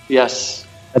 Cause yes.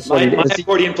 That's my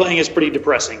accordion playing is pretty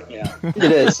depressing. Yeah, it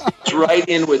is. It's right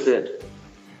in with it.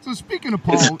 So speaking of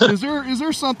Paul, is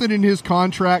there something in his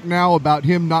contract now about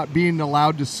him not being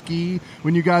allowed to ski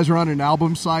when you guys are on an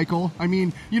album cycle? I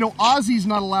mean, Ozzy's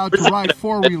not allowed to ride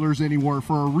four-wheelers anymore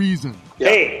for a reason.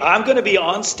 Hey, I'm going to be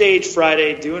on stage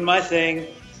Friday doing my thing.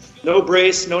 No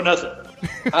brace, no nothing.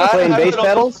 Playing bass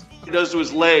pedals? He does to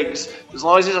his legs, as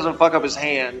long as he doesn't fuck up his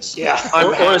hands. Yeah,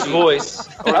 or his voice.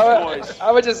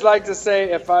 I would just like to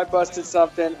say, if I busted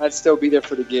something, I'd still be there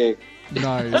for the gig.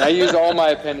 Nice. And I use all my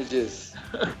appendages.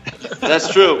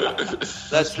 That's true.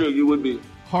 That's true. You would be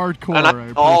hardcore. And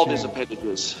I all his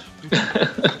appendages.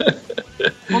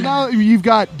 Well, now you've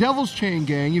got Devil's Chain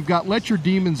Gang, you've got Let Your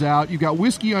Demons Out, you've got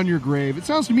Whiskey on Your Grave. It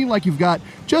sounds to me like you've got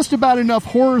just about enough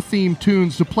horror-themed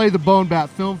tunes to play the BoneBat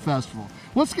Film Festival.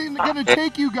 What's going to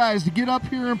take you guys to get up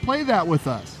here and play that with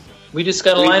us? We just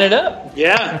got to line it up.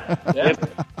 Yeah.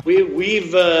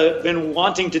 We've been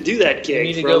wanting to do that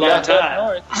gig for a long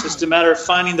time. It's just a matter of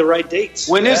finding the right dates.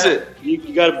 When is it?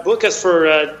 You got to book us for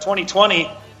 2020.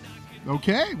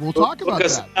 Okay, we'll talk about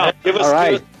that. Give us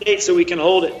a date so we can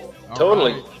hold it.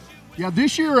 Totally. Right. Yeah,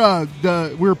 this year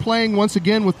we're playing once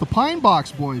again with the Pine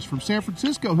Box Boys from San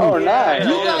Francisco. Nice.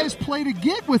 You guys played a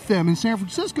gig with them in San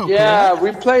Francisco. Yeah,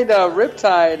 correct? we played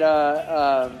Riptide,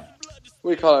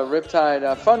 what do you call it, Riptide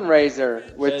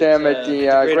fundraiser with them at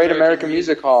the Great American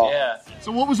Music Hall. Yeah.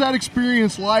 So what was that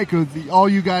experience like with all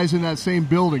you guys in that same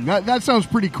building? That sounds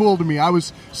pretty cool to me. I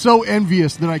was so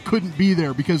envious that I couldn't be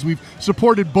there because we've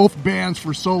supported both bands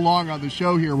for so long on the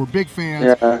show here. We're big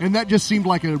fans, and that just seemed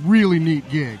like a really neat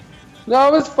gig. No,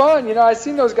 it was fun. I've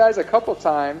seen those guys a couple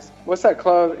times. What's that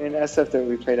club in SF that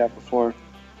we played at before?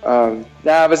 I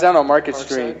was down on Market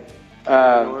Street.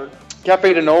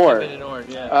 Cafe de Nord.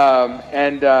 Yeah.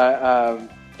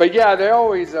 But yeah, they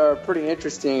always are pretty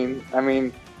interesting. I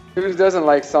mean, who doesn't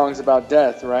like songs about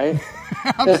death, right?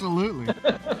 Absolutely.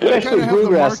 Especially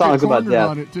bluegrass songs about death.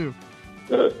 On it too.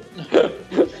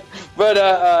 But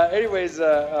anyways,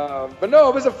 but no,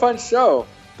 it was a fun show.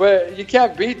 But you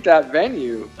can't beat that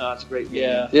venue. Oh, it's a great venue.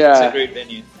 Yeah. It's a great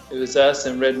venue. It was us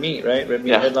and Red Meat, right? Red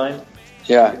Meat headline.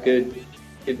 Yeah. Good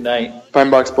night.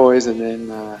 Pine Box Boys and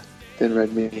then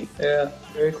Red Meat. Yeah,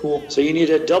 very cool. So you need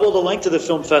to double the length of the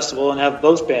film festival and have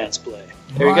both bands play.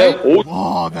 There you go.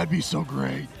 Oh, that'd be so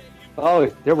great. Oh,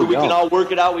 there we go. We can all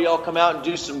work it out. We all come out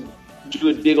and do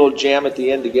a big old jam at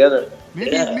the end together.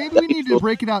 Maybe we need to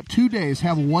break it out 2 days.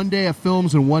 Have 1 day of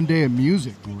films and 1 day of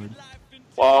music, Gord.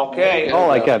 Okay. Oh,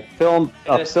 like a film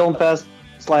fest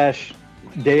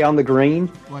 / day on the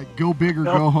green. Like go big or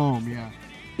go home.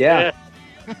 Yeah.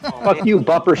 Fuck you,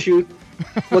 bumper shoot.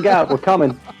 Look out, we're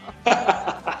coming.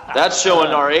 That's showing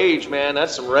our age, man.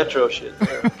 That's some retro shit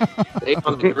there. Day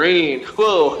on the green.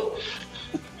 Whoa.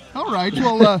 All right.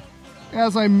 Well,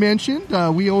 as I mentioned,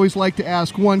 we always like to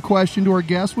ask one question to our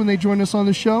guests when they join us on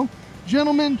the show.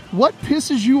 Gentlemen, what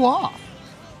pisses you off?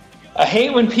 I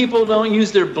hate when people don't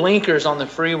use their blinkers on the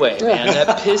freeway, man.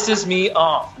 That pisses me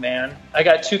off, man. I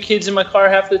got 2 kids in my car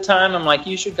half the time. I'm like,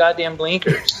 you should goddamn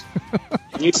blinkers.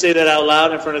 Can you say that out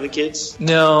loud in front of the kids?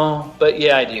 No, but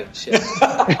yeah, I do. Shit.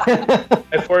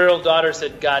 My 4-year-old daughter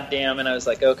said goddamn, and I was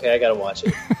like, okay, I got to watch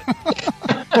it.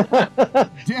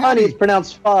 Honey, it's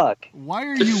pronounced fuck. Why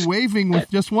are you waving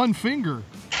with just one finger?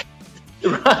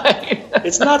 Right.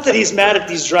 It's not that he's mad at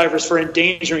these drivers for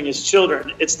endangering his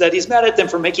children. It's that he's mad at them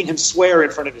for making him swear in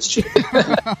front of his children.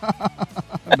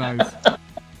 Nice.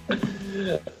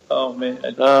 Oh, man.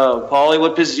 Paulie,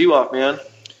 what pisses you off, man?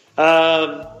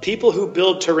 People who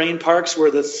build terrain parks where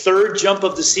the 3rd jump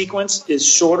of the sequence is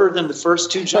shorter than the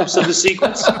first 2 jumps of the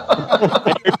sequence.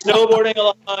 And you're snowboarding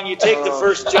along, you take the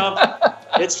first jump,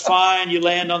 it's fine, you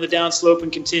land on the downslope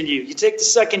and continue. You take the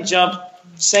 2nd jump,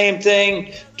 same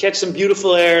thing, catch some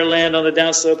beautiful air, land on the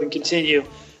downslope and continue.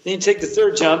 Then you take the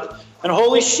 3rd jump, and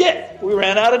holy shit, we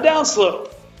ran out of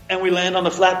downslope, and we land on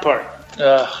the flat part.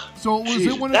 So was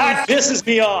it one of That those? pisses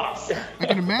me off. I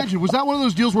can imagine. Was that one of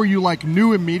those deals where you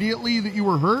knew immediately that you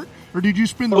were hurt, or did you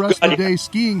spend the rest of the day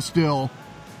skiing still,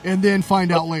 and then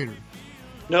find out later?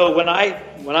 No, when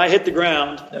I hit the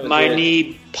ground, my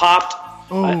knee popped.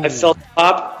 Oh. I felt it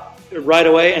pop right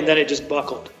away, and then it just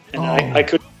buckled, and I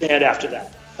couldn't stand after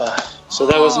that. So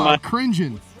that was my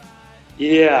cringing.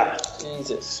 Yeah.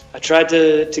 Jesus. I tried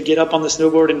to get up on the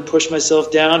snowboard and push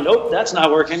myself down. Nope, that's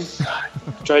not working.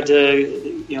 Tried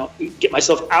to, get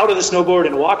myself out of the snowboard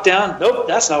and walk down. Nope,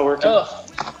 that's not working. Oh,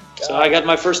 so I got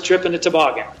my first trip in a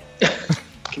toboggan.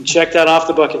 Can check that off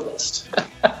the bucket list.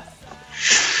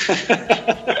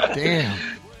 Damn.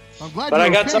 I'm glad But you're I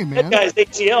got okay, some man. good guys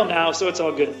ACL now, so it's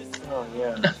all good. Oh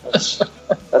yeah,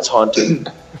 that's haunting.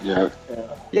 Yeah,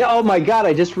 oh my God,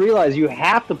 I just realized you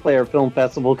have to play our film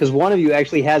festival because one of you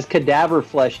actually has cadaver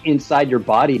flesh inside your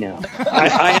body now.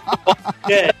 I am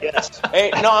dead, yes.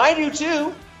 Hey, no, I do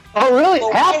too. Oh, really?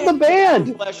 Well, Half the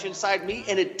band! Flesh inside me,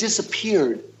 and it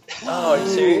disappeared. Oh, are you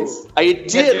serious? I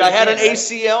did. I had an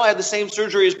ACL. I had the same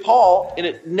surgery as Paul, and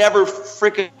it never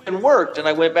freaking worked. And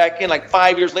I went back in like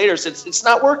 5 years later. Said it's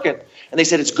not working, and they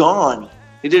said it's gone.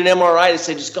 They did an MRI. They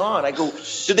said it's gone. I go,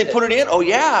 did they put it in? Oh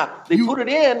yeah, they put it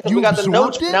in. We got the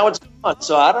notes. But now it's gone.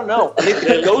 So I don't know.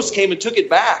 The ghost came and took it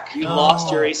back. You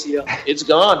lost your ACL. It's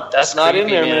gone. That's not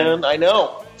creepy, in there, man. I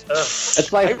know.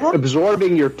 It's like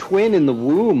absorbing your twin in the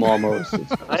womb almost.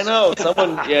 I know.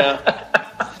 Someone, yeah.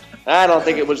 I don't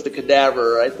think it was the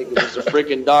cadaver. I think it was the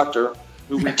freaking doctor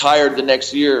who retired the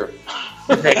next year.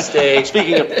 Next day.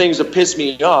 Speaking of things that piss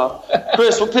me off,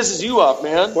 Chris, what pisses you off,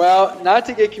 man? Well, not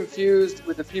to get confused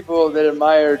with the people that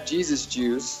admire Jesus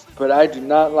juice, but I do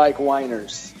not like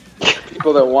whiners.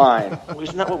 People that whine. Well,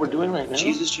 isn't that what we're doing right now?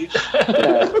 Jesus juice.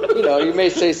 Yeah, you may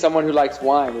say someone who likes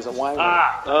wine is a whiner.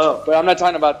 But I'm not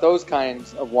talking about those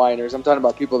kinds of whiners. I'm talking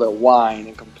about people that whine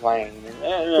and complain.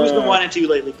 Who's been whining to you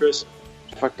lately, Chris?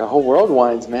 Fuck, the whole world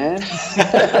whines, man.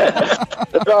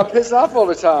 They're all pissed off all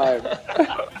the time.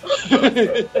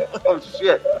 Oh,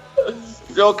 shit.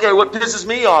 Okay, what pisses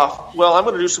me off? Well, I'm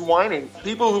going to do some whining.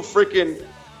 People who freaking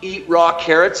eat raw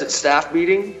carrots at staff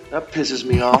meeting, that pisses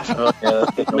me off. Oh, yeah.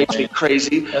 It makes me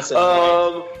crazy. That's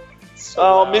annoying.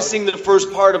 Missing the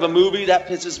first part of a movie, that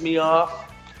pisses me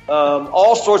off.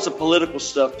 All sorts of political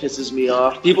stuff pisses me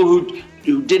off. People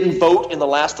who didn't vote in the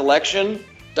last election,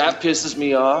 that pisses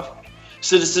me off.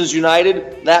 Citizens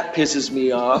United, that pisses me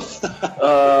off.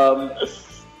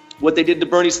 What they did to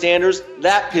Bernie Sanders,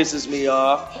 that pisses me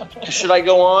off. Should I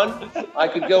go on? I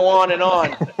could go on and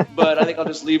on, but I think I'll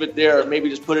just leave it there. Maybe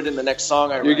just put it in the next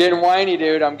song I write. You're getting whiny,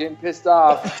 dude. I'm getting pissed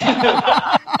off.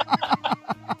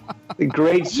 The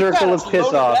great circle of piss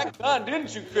off. That gun,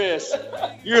 didn't you, Chris?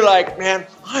 You're like, man,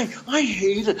 I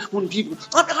hate it when people.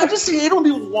 I just hate when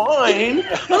people whine.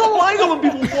 I don't like it when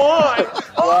people whine.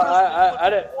 Well, I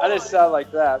didn't sound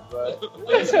like that, but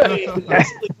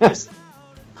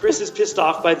Chris is pissed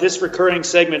off by this recurring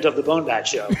segment of the BoneBat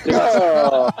Show.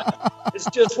 no, It's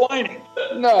just whining.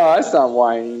 no, that's not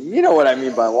whining. You know what I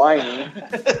mean by whining.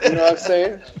 You know what I'm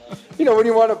saying? You know when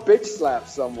you want to bitch slap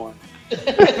someone.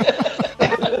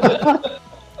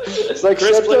 It's like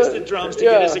Chris shut plays the- the drums to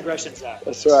yeah. get his aggressions out.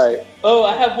 That's right. Oh,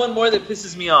 I have one more that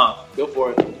pisses me off. Go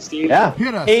for it, Steve. Yeah.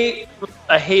 Hit us.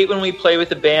 I hate when we play with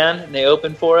the band and they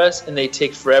open for us and they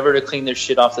take forever to clean their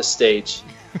shit off the stage.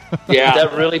 Yeah.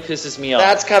 That really pisses me off.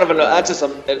 That's kind of that's just a.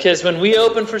 Because when we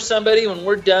open for somebody, when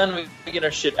we're done, we get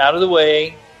our shit out of the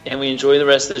way and we enjoy the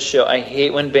rest of the show. I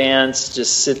hate when bands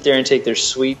just sit there and take their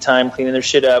sweet time cleaning their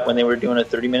shit up when they were doing a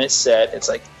 30-minute set. It's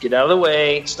like, get out of the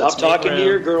way. Stop talking to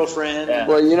your girlfriend. Yeah.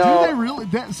 Well, you Do know, they really?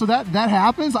 That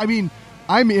happens? I mean,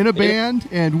 I'm in a band,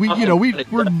 and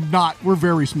we're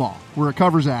very small. We're a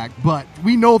covers act, but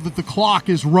we know that the clock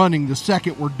is running the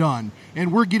second we're done,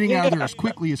 and we're getting out of there as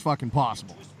quickly as fucking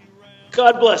possible.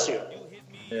 God bless you.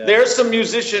 There's some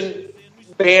musician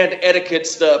band etiquette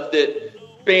stuff that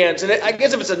bands, and I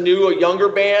guess if it's a younger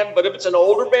band, but if it's an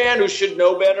older band who should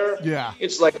know better, Yeah.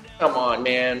 it's like, come on,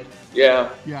 man. Yeah.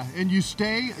 Yeah, and you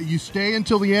stay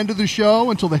until the end of the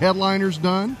show, until the headliner's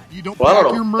done. You don't Well, I pack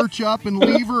don't know. your merch up and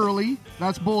leave early.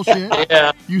 That's bullshit.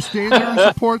 Yeah. You stay there and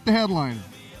support the headliner.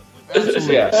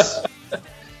 Absolutely. Yes.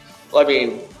 I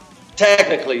mean,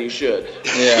 technically you should.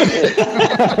 Yeah.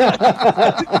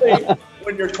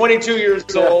 When you're 22 years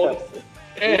old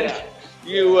and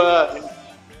you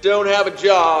don't have a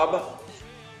job,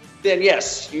 then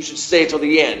yes, you should stay till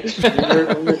the end.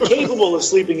 When you're capable of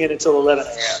sleeping in until 11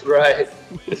 a.m. Right.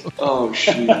 Oh,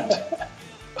 shoot.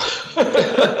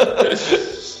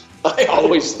 I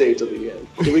always stay till the end.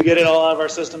 Did we get it all out of our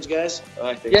systems, guys?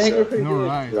 I think Yeah, I think we're so. pretty All good.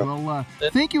 right. Well,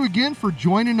 thank you again for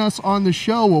joining us on the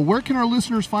show. Well, where can our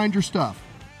listeners find your stuff?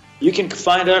 You can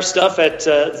find our stuff at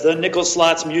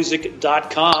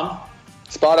thenickelslotsmusic.com.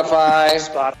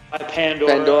 Spotify,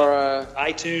 Pandora, Pandora,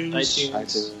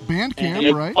 iTunes.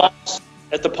 Bandcamp, right?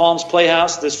 At the Palms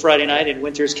Playhouse this Friday night in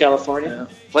Winters, California.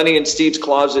 Plenty in Steve's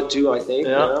closet, too, I think.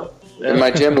 Yeah. in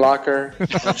my gym locker.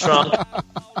 Trunk.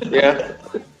 Yeah.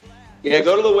 Yeah,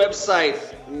 go to the website,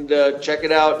 and check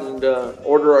it out and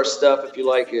order our stuff if you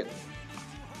like it.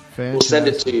 Fantastic. We'll send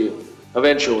it to you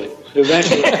eventually.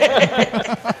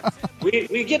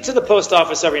 We get to the post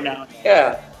office every now and then.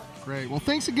 Yeah. Great. Well,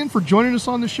 thanks again for joining us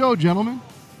on the show, gentlemen.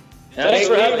 Thanks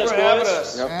for having us,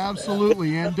 boys. Yep.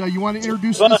 Absolutely. And you want to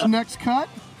introduce this next cut?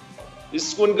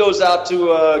 This one goes out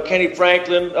to Kenny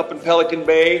Franklin up in Pelican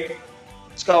Bay.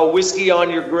 It's called Whiskey on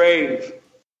Your Grave.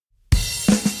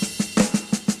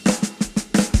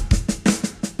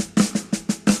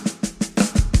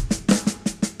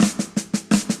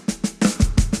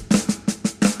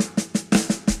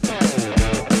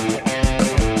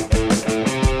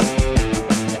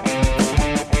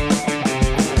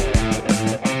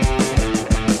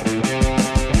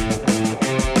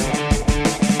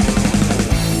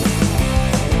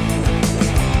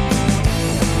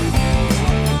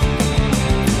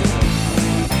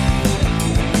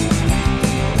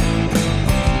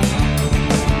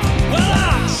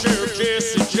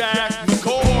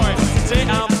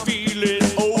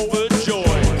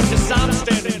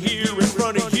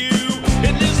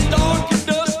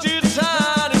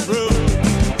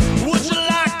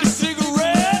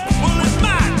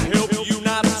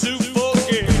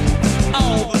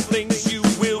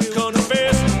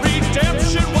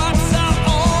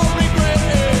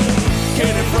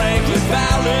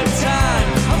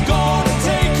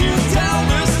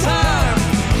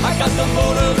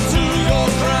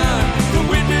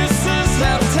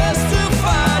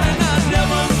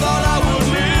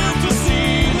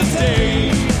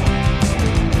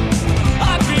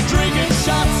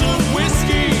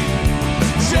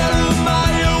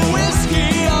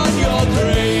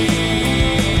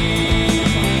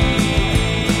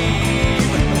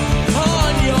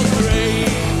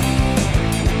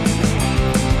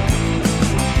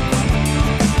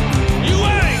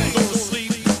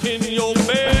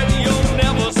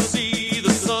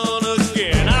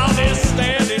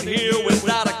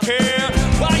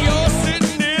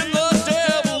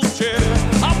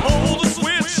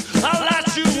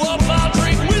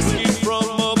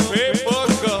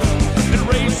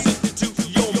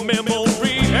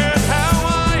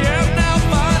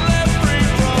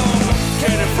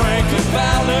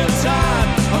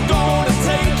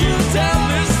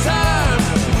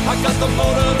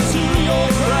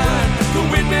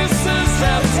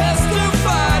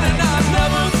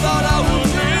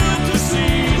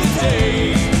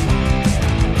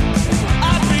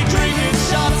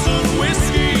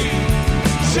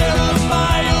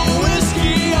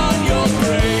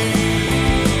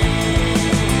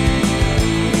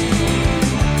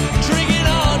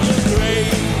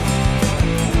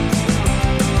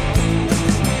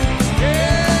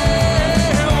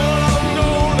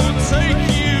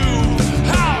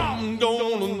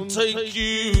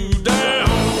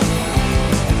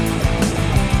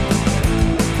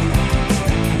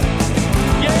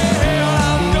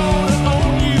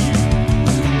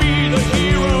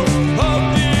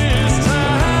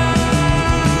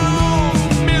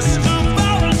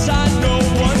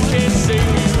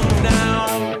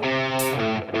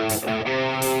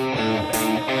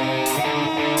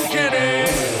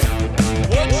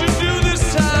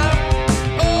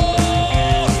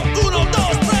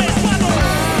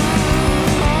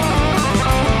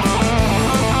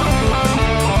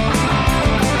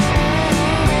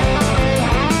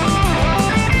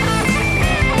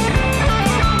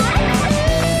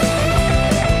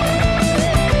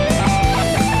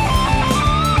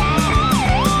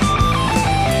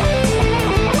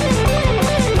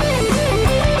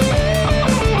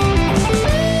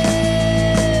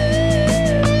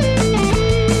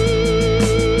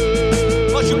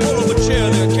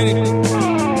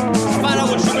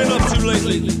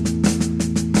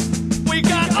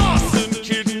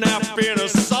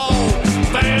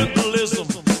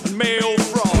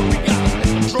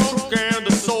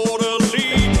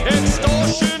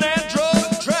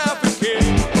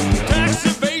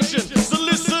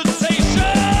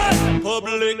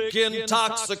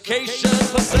 Intoxication,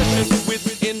 possession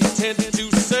with intent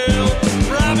to sell,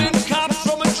 bribing cops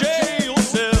from a jail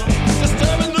cell,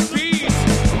 disturbing the peace,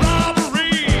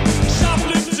 robbery,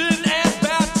 shoplifting and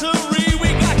battery. We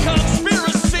got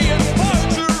conspiracy and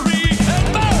perjury and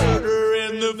murder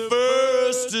in the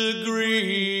first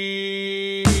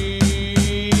degree.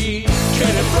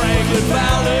 Kenny Franklin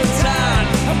Valentine,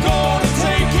 I'm gonna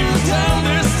take you down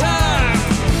this time.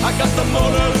 I got the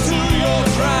motive to your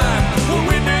crime. The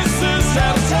witnesses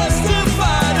have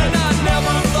testified, and I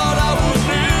never thought I would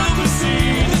live to see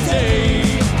the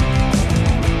day.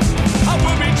 I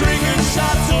will be drinking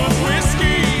shots of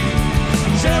whiskey,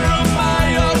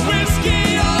 Jeremiah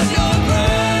whiskey on your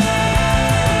grave.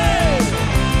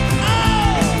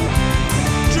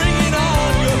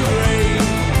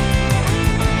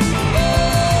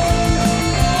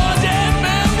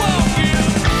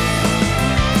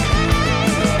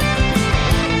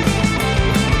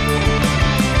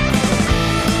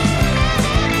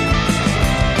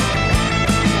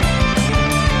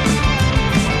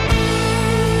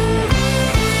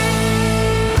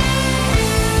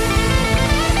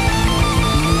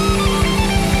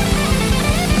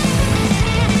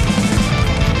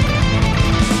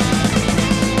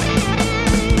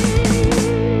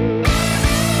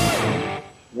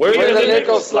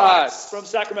 Slots from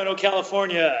Sacramento,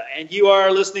 California, and you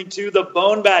are listening to the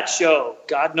BoneBat Show.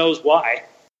 God knows why.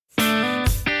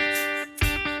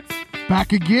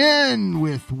 Back again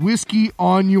with Whiskey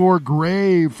on Your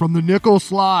Grave from the Nickel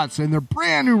Slots and their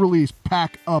brand new release,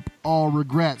 Pack Up All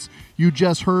Regrets. You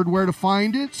just heard where to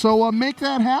find it, so make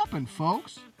that happen,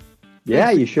 folks.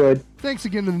 Yeah, you should. Thanks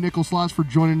again to the Nickel Slots for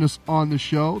joining us on the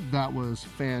show. That was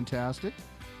fantastic.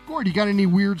 Gord, you got any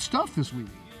weird stuff this week?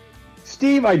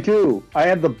 Steve, I do. I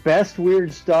have the best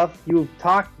weird stuff. You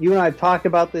and I have talked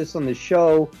about this on the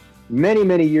show many,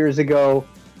 many years ago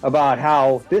about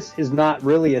how this is not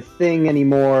really a thing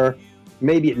anymore.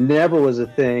 Maybe it never was a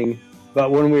thing,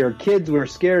 but when we were kids, we were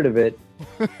scared of it.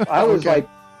 I was like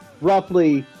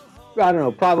roughly, I don't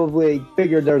know, probably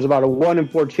figured there was about a 1 in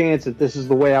 4 chance that this is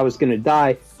the way I was going to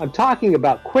die. I'm talking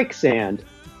about quicksand.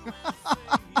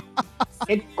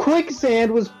 And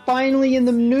quicksand was finally in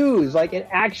the news. Like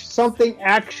something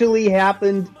actually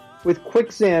happened with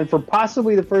quicksand for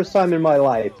possibly the first time in my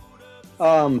life.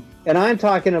 And I'm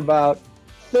talking about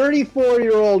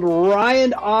 34-year-old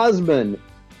Ryan Osmond,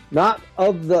 not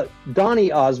of the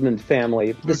Donny Osmond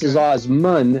family. This is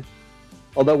Osmond,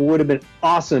 although it would have been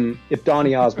awesome if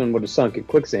Donny Osmond would have sunk in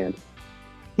quicksand.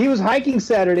 He was hiking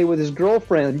Saturday with his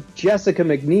girlfriend, Jessica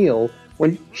McNeil,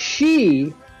 when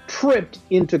she tripped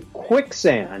into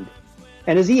quicksand.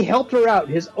 And as he helped her out,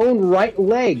 his own right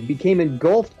leg became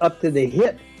engulfed up to the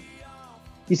hip.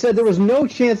 He said there was no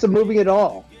chance of moving at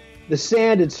all. The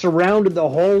sand had surrounded the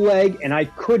whole leg, and I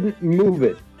couldn't move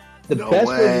it. The best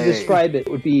way to describe it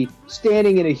would be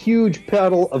standing in a huge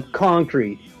puddle of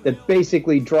concrete that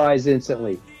basically dries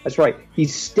instantly. That's right. He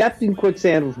stepped in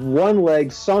quicksand with one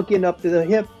leg sunk in up to the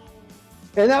hip,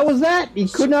 and that was that. He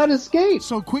could not escape.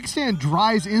 So quicksand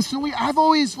dries instantly? I've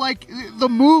always, like, the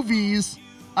movies,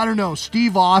 I don't know,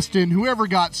 Steve Austin, whoever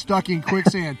got stuck in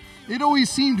quicksand, it always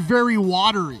seemed very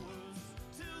watery.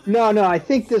 No, I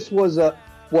think this was a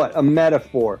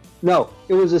metaphor. No,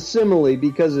 it was a simile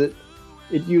because it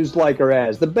used like or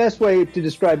as. The best way to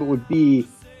describe it would be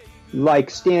like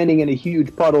standing in a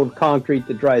huge puddle of concrete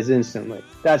that dries instantly.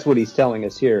 That's what he's telling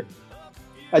us here.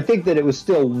 I think that it was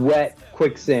still wet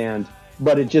quicksand,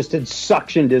 but it just had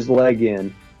suctioned his leg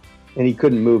in, and he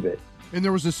couldn't move it. And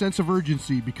there was a sense of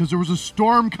urgency because there was a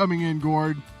storm coming in,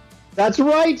 Gord. That's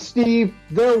right, Steve.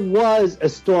 There was a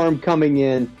storm coming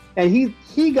in, and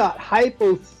he got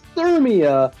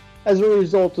hypothermia as a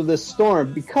result of this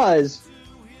storm because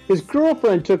his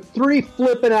girlfriend took 3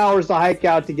 flippin' hours to hike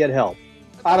out to get help.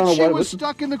 I don't know she what was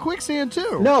stuck in the quicksand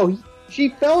too. No, she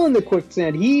fell in the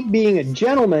quicksand. He, being a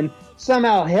gentleman,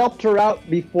 somehow helped her out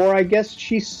before I guess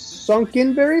she sunk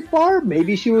in very far.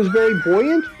 Maybe she was very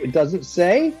buoyant. It doesn't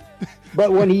say.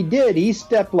 But when he did, he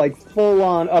stepped like full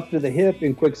on up to the hip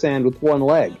in quicksand with one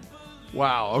leg.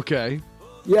 Wow, okay.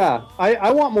 Yeah,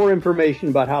 I want more information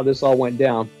about how this all went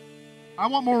down. I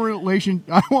want more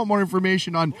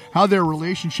information on how their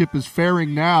relationship is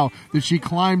faring now that she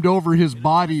climbed over his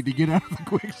body to get out of the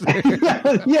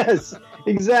quicksand. Yes,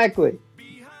 exactly.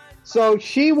 So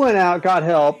she went out, got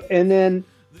help, and then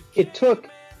it took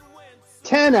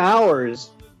 10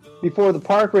 hours before the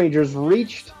park rangers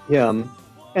reached him,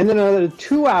 and then another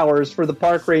 2 hours for the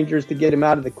park rangers to get him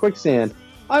out of the quicksand.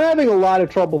 I'm having a lot of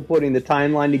trouble putting the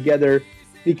timeline together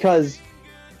because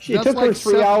it took her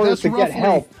 3 hours to get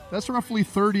help. That's roughly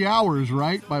 30 hours,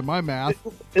 right? By my math.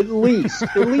 At least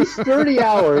 30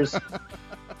 hours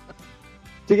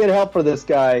to get help for this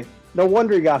guy. No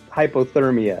wonder he got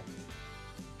hypothermia.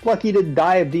 Lucky he didn't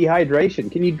die of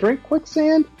dehydration. Can you drink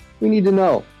quicksand? We need to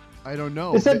know. I don't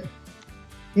know. He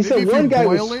said one guy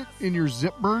boil it in your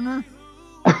zip burner?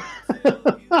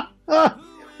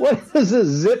 What is a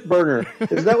zip burner?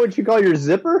 Is that what you call your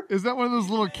zipper? Is that one of those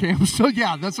little cams?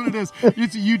 Yeah, that's what it is.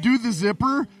 You do the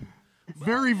zipper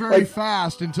very, very like,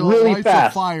 fast until really it lights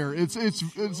fast. a fire. It's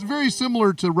very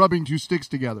similar to rubbing 2 sticks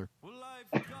together.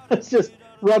 It's just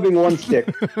rubbing one stick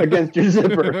against your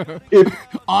zipper.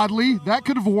 Oddly, that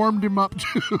could have warmed him up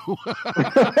too.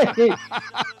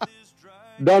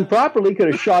 Done properly, could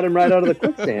have shot him right out of the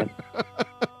quicksand.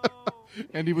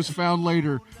 And he was found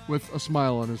later with a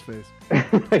smile on his face.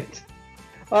 Right.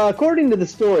 According to the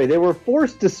story, they were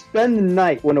forced to spend the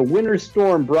night when a winter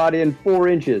storm brought in 4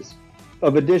 inches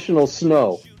of additional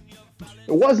snow.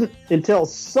 It wasn't until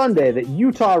Sunday that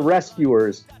Utah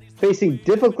rescuers, facing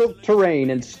difficult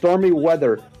terrain and stormy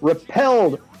weather,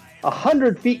 rappelled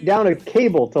 100 feet down a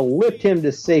cable to lift him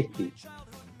to safety.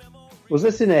 Was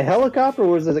this in a helicopter, or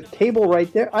was there a cable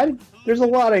right there? There's a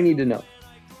lot I need to know.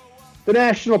 The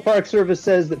National Park Service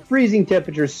says that freezing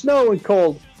temperatures, snow, and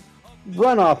cold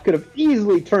runoff could have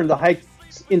easily turned the hikes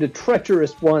into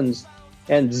treacherous ones,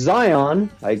 And Zion,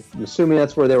 I'm assuming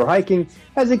that's where they were hiking,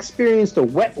 has experienced a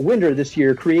wet winter this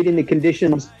year, creating the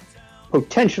conditions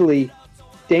potentially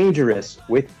dangerous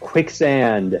with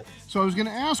quicksand. So I was going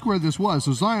to ask where this was.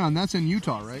 So Zion, that's in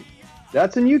Utah, right?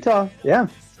 That's in Utah, yeah.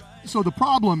 So the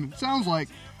problem, it sounds like,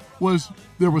 was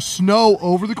there was snow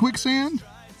over the quicksand,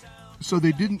 so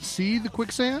they didn't see the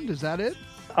quicksand? Is that it?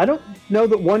 I don't know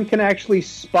that one can actually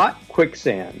spot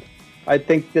quicksand. I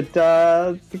think that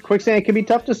the quicksand can be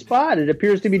tough to spot. It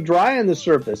appears to be dry on the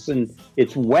surface, and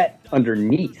it's wet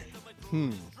underneath.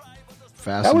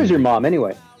 Fascinating. That was your mom,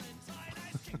 anyway.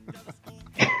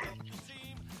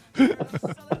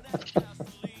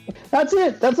 That's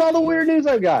it. That's all the weird news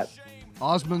I've got.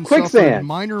 Osmond Quicksand. suffered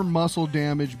minor muscle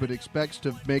damage, but expects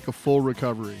to make a full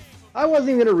recovery. I wasn't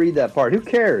even going to read that part. Who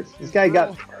cares? This guy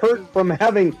got hurt from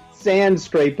having sand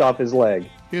scraped off his leg.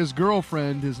 His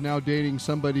girlfriend is now dating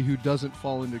somebody who doesn't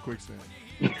fall into quicksand.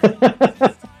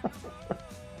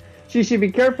 She should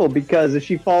be careful, because if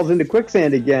she falls into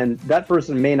quicksand again, that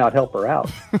person may not help her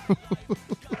out.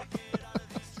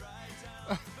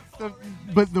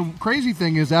 But the crazy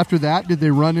thing is, after that, did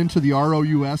they run into the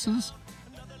ROUSs?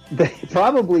 They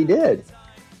probably did.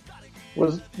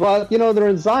 Well, you know, they're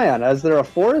in Zion. Is there a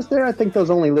forest there? I think those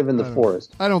only live in the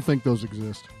forest. I don't think those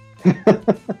exist.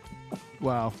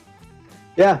 Wow.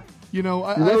 Yeah. You know,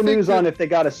 I no think news that, on if they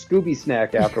got a Scooby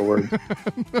snack afterward.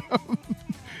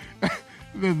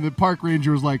 Then the park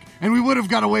ranger was like, and we would have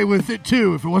got away with it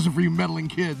too if it wasn't for you meddling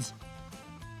kids.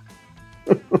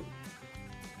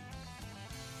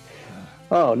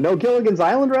 Oh, no Gilligan's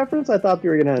Island reference? I thought you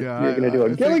were gonna do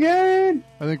a Gilligan.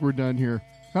 I think we're done here.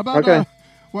 How about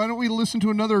why don't we listen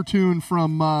to another tune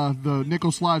from the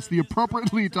Nickel Slots, the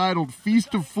appropriately titled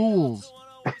Feast of Fools?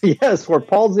 Yes, where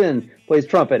Paul Zinn plays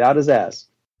trumpet out his ass.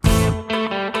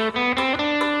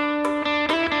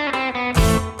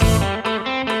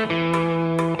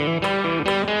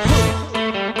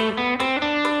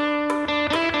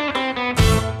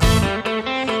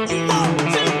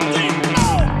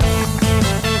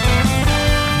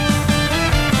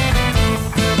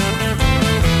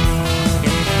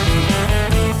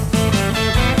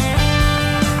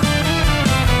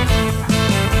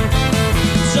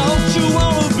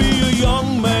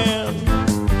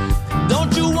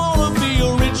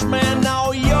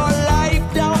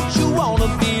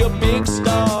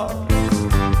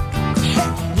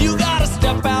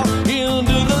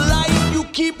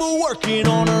 Working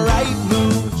on the right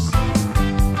moves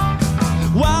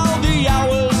while the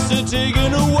hours are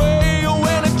taken away.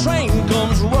 When a train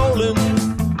comes rolling,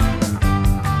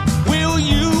 will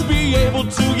you be able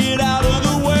to get out of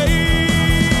the way?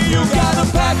 You gotta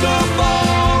pack up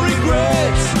all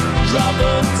regrets, drop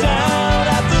them down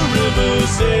at the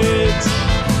river's edge.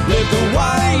 Let the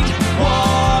white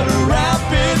water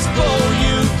rapids blow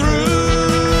you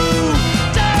through,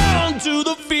 down to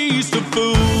the feast of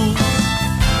fools.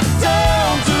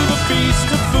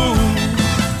 Feast of fools.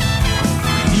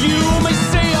 You may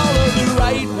say all of the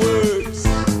right words.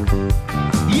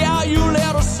 Yeah, you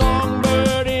let a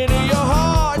songbird into your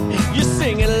heart. You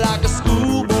sing it like a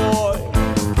schoolboy.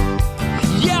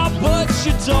 Yeah, but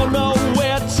you don't know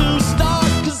where to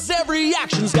start, 'cause every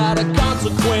action's got a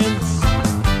consequence.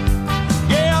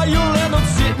 Yeah, you'll end up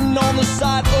sitting on the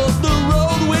side of the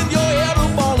road with your head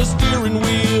up on the steering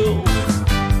wheel.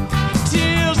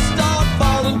 Tears start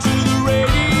falling to the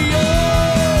radio.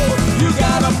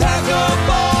 Pack up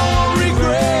all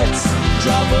regrets,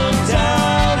 drop them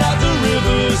down at the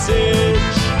river's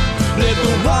edge. Let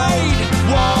the white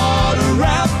water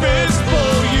rapids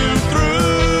pull you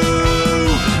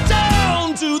through,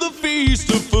 down to the feast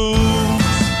of fools,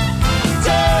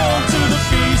 down to the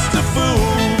feast of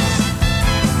fools.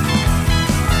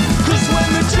 'Cause when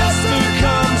the jester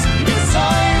comes, it's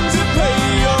time to pay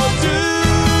your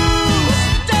dues,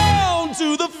 down to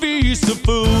the feast of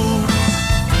fools.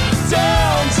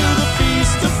 Down to the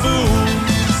feast of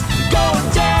fools. Going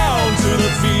down to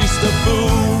the feast of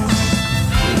fools.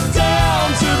 Down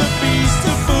to the feast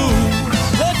of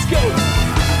fools. Let's go.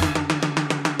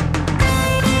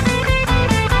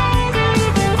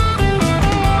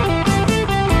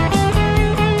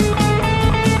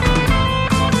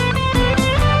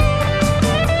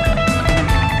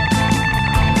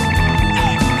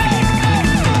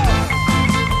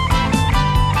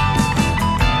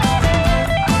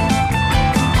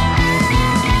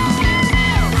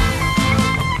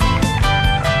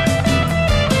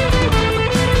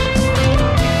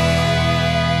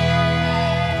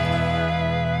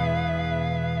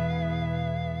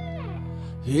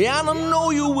 And I know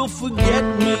you will forget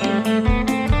me.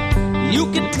 You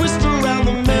can twist around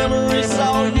the memories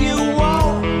all you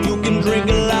want. You can drink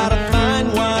a lot of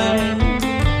fine wine.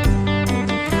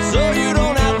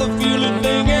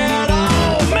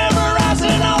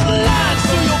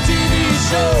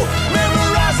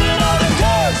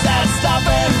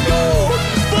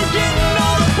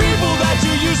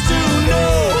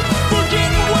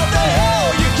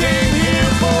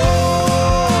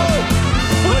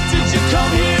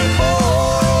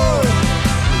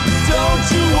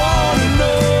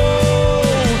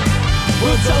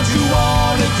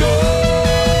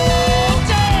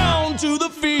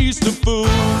 feast of fools.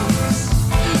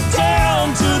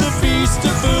 Down to the feast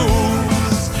of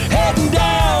fools. Heading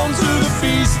down to the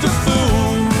feast of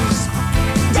fools.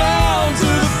 Down to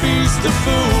the feast of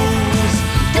fools.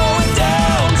 Going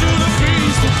down to the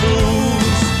feast of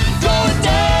fools. Going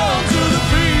down to the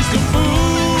feast of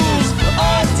fools.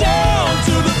 On down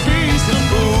to the feast of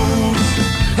fools.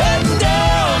 Heading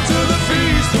down to the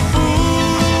feast of fools.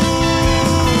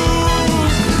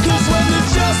 'Cause when the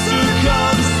jester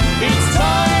comes, it's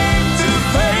time to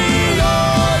pay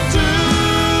your dues.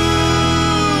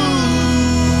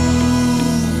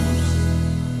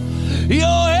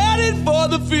 You're headed for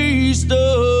the feast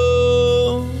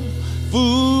of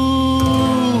fools.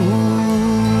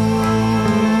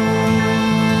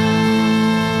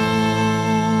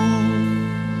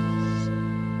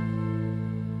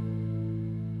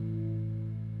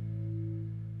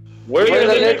 Where Where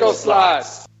are the the nickel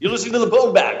slots? You're listening to the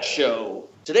BoneBat Show.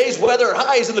 Today's weather,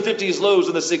 highs in the 50s, lows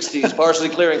in the 60s, partially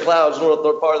clearing clouds north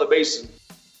part of the basin.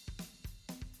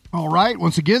 All right,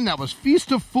 once again, that was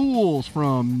Feast of Fools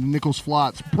from Nichols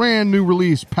Flott's brand new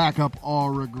release, Pack Up All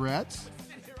Regrets.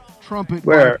 Trumpet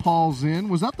by Paul Zinn.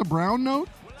 Was that the brown note?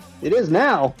 It is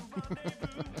now.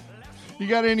 You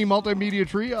got any multimedia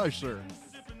triage, sir?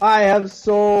 I have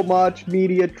so much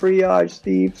media triage,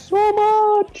 Steve. So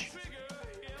much.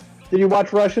 Did you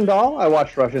watch Russian Doll? I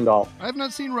watched Russian Doll. I have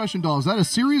not seen Russian Doll. Is that a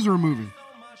series or a movie?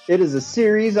 It is a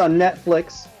series on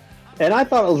Netflix, and I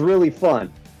thought it was really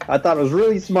fun. I thought it was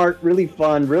really smart, really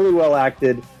fun, really well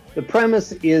acted. The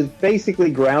premise is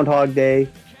basically Groundhog Day,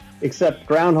 except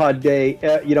Groundhog Day,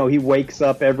 he wakes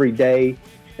up every day,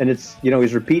 and it's,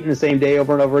 he's repeating the same day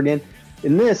over and over again.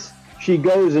 In this, she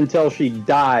goes until she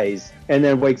dies, and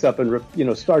then wakes up and,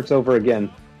 starts over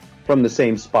again from the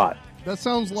same spot. That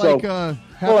sounds like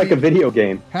like a video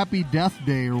game. Happy Death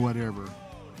Day or whatever.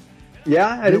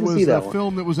 Yeah, I didn't see that one. It was a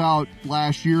film that was out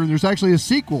last year, and there's actually a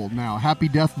sequel now, Happy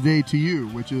Death Day to You,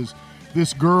 which is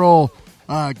this girl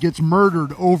gets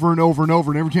murdered over and over and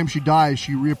over, and every time she dies,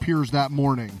 she reappears that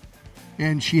morning.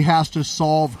 And she has to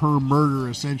solve her murder,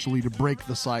 essentially, to break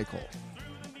the cycle.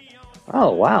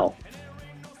 Oh, wow.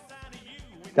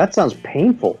 That sounds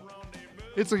painful.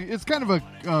 It's kind of a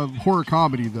horror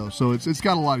comedy, though, so it's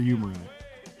got a lot of humor in it.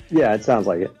 Yeah, it sounds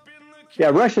like it. Yeah,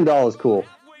 Russian Doll is cool.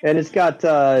 And it's got,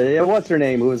 what's her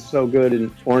name, who was so good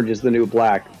in Orange is the New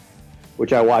Black,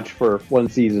 which I watched for one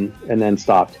season and then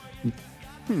stopped.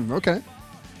 Okay.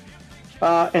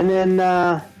 And then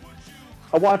I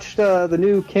watched the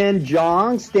new Ken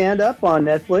Jeong stand-up on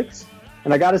Netflix.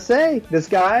 And I got to say, this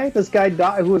guy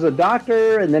who was a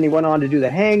doctor, and then he went on to do The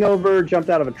Hangover, jumped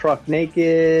out of a truck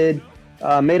naked,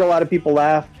 made a lot of people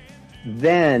laugh.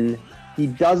 Then he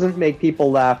doesn't make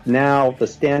people laugh now. The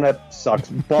stand-up sucks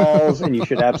balls, and you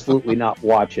should absolutely not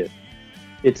watch it.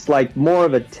 It's like more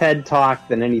of a TED Talk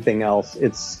than anything else.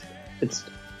 It's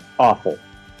awful.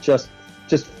 Just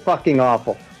fucking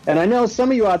awful. And I know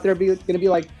some of you out there are going to be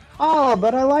like, oh,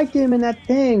 but I liked him in that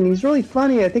thing. He's really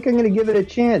funny. I think I'm going to give it a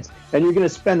chance. And you're going to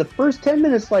spend the first 10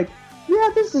 minutes like, yeah,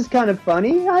 this is kind of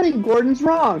funny. I think Gordon's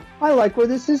wrong. I like where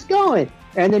this is going.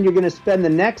 And then you're going to spend the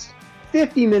next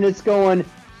 50 minutes going,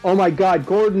 oh my God,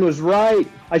 Gordon was right.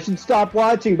 I should stop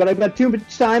watching, but I've got too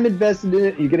much time invested in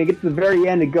it. You're going to get to the very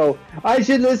end and go, I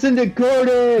should listen to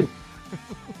Gordon.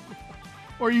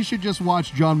 Or you should just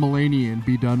watch John Mulaney and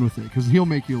be done with it, because he'll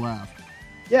make you laugh.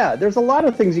 Yeah, there's a lot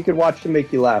of things you could watch to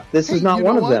make you laugh. This is not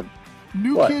one of them.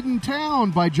 New Kid in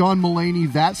Town by John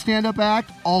Mulaney, that stand-up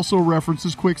act also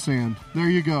references quicksand. There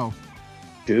you go.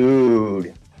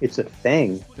 Dude, it's a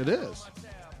thing. It is.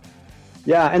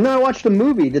 Yeah, and then I watched a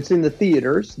movie that's in the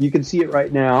theaters. You can see it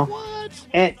right now. What?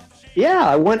 And yeah,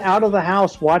 I went out of the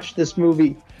house, watched this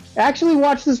movie. Actually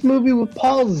watched this movie with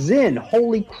Paul Zinn.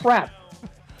 Holy crap.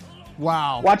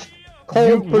 Wow. Watched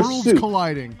Cold Pursuit. Worlds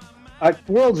colliding.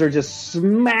 Worlds are just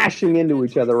smashing into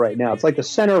each other right now. It's like the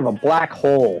center of a black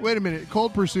hole. Wait a minute.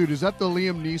 Cold Pursuit, is that the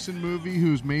Liam Neeson movie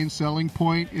whose main selling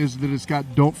point is that it's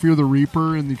got Don't Fear the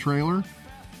Reaper in the trailer?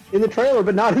 In the trailer,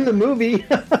 but not in the movie.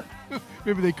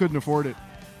 Maybe they couldn't afford it.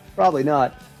 Probably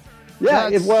not. Yeah,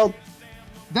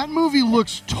 that movie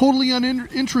looks totally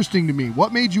uninteresting to me.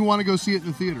 What made you want to go see it in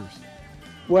the theaters?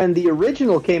 When the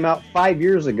original came out 5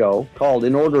 years ago, called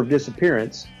In Order of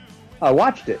Disappearance, I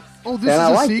watched it. Oh, this is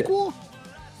a sequel?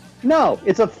 No,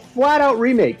 it's a flat-out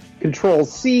remake.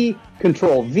 Control-C,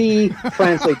 Control-V,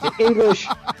 translate to English.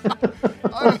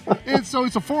 So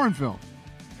it's a foreign film.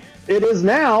 It is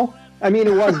now. I mean,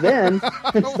 it was then.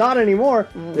 It's not anymore.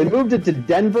 They moved it to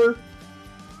Denver.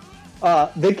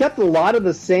 They kept a lot of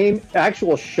the same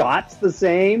actual shots the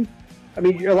same. I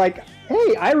mean, you're like,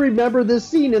 hey, I remember this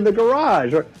scene in the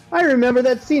garage. Or I remember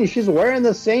that scene. She's wearing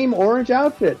the same orange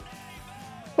outfit.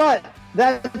 But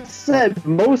that said,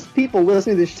 most people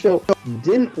listening to this show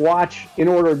didn't watch In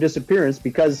Order of Disappearance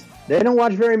because they don't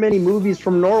watch very many movies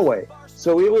from Norway.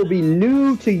 So it will be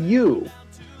new to you.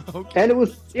 Okay. And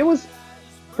it was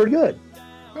pretty good.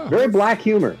 Huh. Very black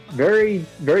humor. Very,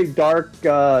 very dark.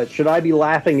 Should I be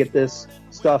laughing at this?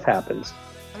 Stuff happens.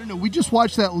 I don't know. We just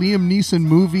watched that Liam Neeson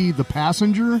movie, The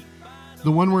Passenger.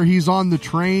 The one where he's on the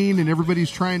train and everybody's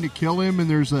trying to kill him and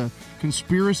there's a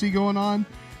conspiracy going on.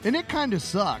 And it kind of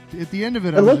sucked. At the end of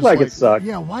it, it looked like it sucked.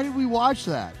 Yeah, why did we watch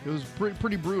that? It was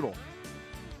pretty brutal.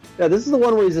 Yeah, this is the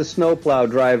one where he's a snowplow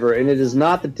driver, and it is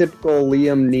not the typical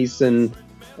Liam Neeson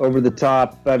over the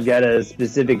top, I've got a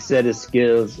specific set of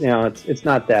skills. You know, it's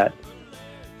not that.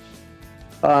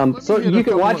 So you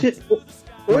can watch it,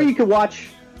 or you can watch,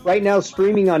 right now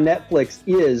streaming on Netflix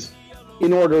is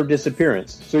In Order of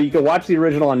Disappearance. So you can watch the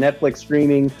original on Netflix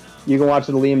streaming. You can watch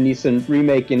the Liam Neeson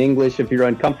remake in English if you're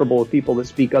uncomfortable with people that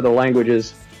speak other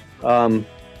languages. Either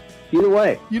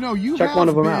way, you know, you check have one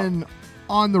of them been out.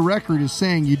 On the record as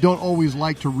saying you don't always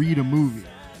like to read a movie.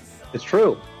 It's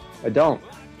true. I don't.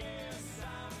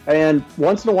 And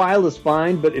once in a while is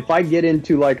fine, but if I get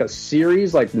into like a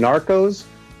series like Narcos,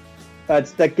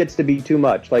 that gets to be too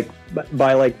much. Like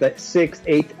by like the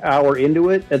 6-8 hour into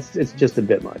it, it's just a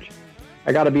bit much.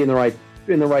 I got to be in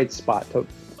the right spot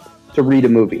to read a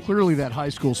movie. Clearly that high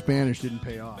school Spanish didn't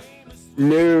pay off.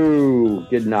 No,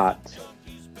 did not.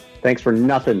 Thanks for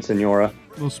nothing, Senora.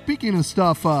 Well, speaking of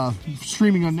stuff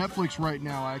streaming on Netflix right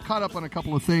now, I caught up on a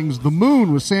couple of things. The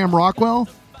Moon with Sam Rockwell.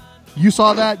 You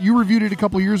saw that? You reviewed it a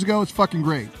couple years ago. It's fucking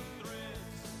great.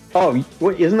 Oh,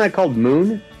 isn't that called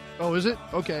Moon? Oh, is it?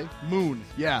 Okay. Moon.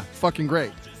 Yeah, fucking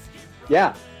great.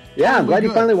 Yeah. Yeah, I'm glad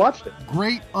you finally watched it.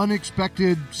 Great,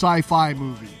 unexpected sci-fi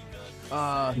movie.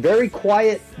 Very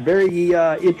quiet, very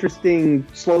interesting,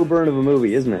 slow burn of a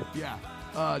movie, isn't it? Yeah.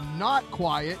 Not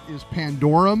quiet is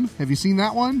Pandorum. Have you seen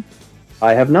that one?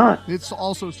 I have not. It's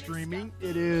also streaming.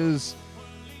 It is,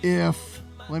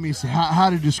 let me see, how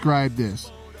to describe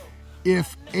this.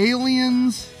 If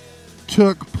aliens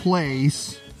took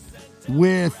place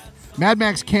with Mad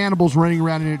Max cannibals running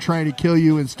around in it trying to kill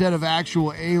you instead of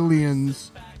actual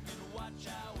aliens,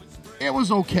 it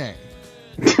was okay.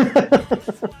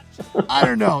 I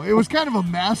don't know. It was kind of a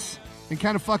mess and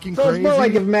kind of fucking crazy. So it's more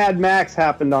like if Mad Max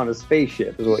happened on a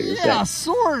spaceship, is what you're saying. Yeah,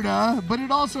 sorta. But it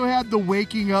also had the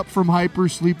waking up from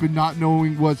hypersleep and not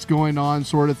knowing what's going on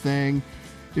sort of thing.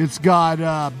 It's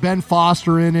got Ben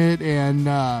Foster in it and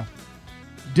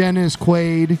Dennis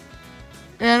Quaid.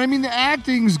 And, I mean, the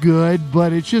acting's good,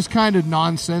 but it's just kind of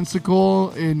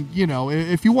nonsensical. And, you know,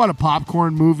 if you want a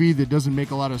popcorn movie that doesn't make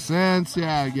a lot of sense,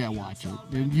 yeah, watch it.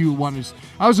 And you want to...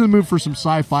 I was in the mood for some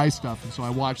sci-fi stuff, and so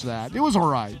I watched that. It was all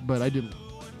right, but I didn't...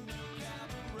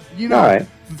 You know, right.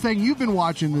 The thing you've been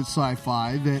watching that's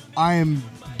sci-fi that I am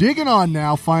digging on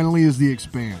now, finally, is The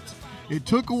Expanse. It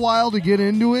took a while to get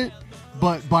into it,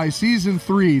 but by season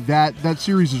 3, that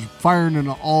series is firing on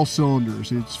all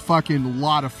cylinders. It's fucking a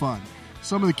lot of fun.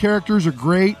 Some of the characters are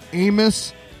great.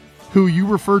 Amos, who you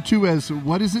refer to as,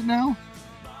 what is it now?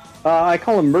 I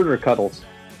call him Murder Cuddles.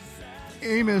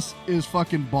 Amos is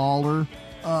fucking baller.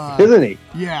 Isn't he?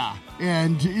 Yeah.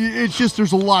 And it's just,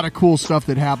 there's a lot of cool stuff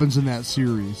that happens in that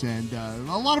series. And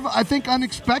a lot of, I think,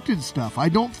 unexpected stuff. I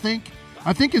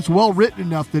think it's well written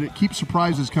enough that it keeps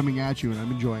surprises coming at you, and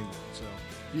I'm enjoying it. So,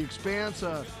 The Expanse,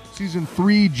 season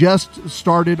 3 just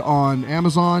started on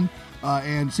Amazon.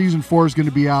 And season 4 is going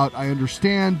to be out, I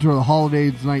understand, to the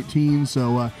holidays 19,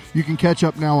 so you can catch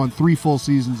up now on 3 full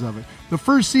seasons of it. The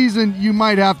first season, you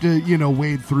might have to,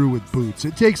 wade through with boots.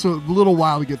 It takes a little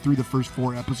while to get through the first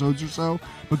 4 episodes or so,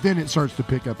 but then it starts to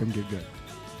pick up and get good.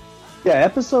 Yeah,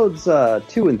 episodes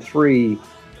 2 and 3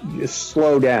 just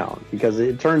slow down because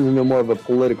it turns into more of a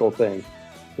political thing.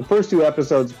 The first 2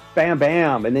 episodes, bam,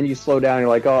 bam, and then you slow down and you're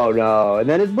like, oh no, and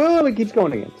then boom, it keeps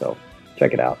going again, so...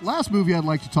 check it out. Last movie I'd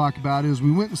like to talk about is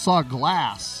we went and saw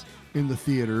Glass in the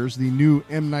theaters, the new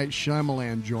M. Night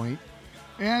Shyamalan joint.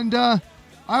 And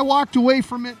I walked away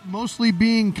from it mostly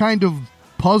being kind of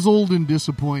puzzled and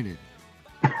disappointed.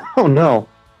 Oh, no.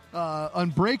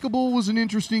 Unbreakable was an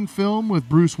interesting film with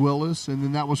Bruce Willis, and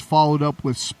then that was followed up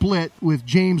with Split with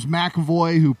James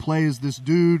McAvoy, who plays this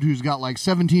dude who's got like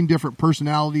 17 different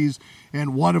personalities,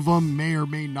 and one of them may or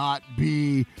may not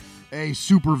be a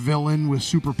super villain with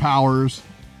superpowers.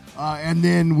 And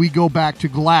then we go back to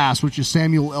Glass, which is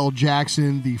Samuel L.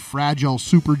 Jackson, the fragile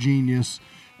super genius,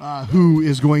 who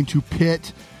is going to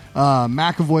pit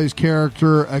McAvoy's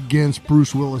character against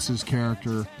Bruce Willis's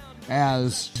character,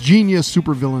 as genius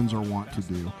supervillains are wont to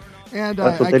do. And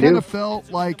I kind of felt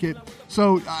like it.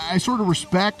 So I sort of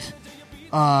respect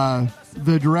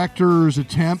the director's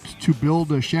attempt to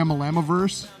build a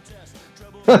Shyamalamaverse.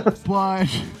 But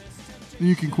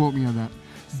you can quote me on that.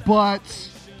 But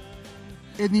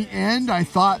in the end, I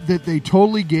thought that they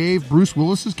totally gave Bruce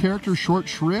Willis's character short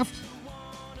shrift,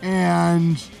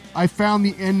 and I found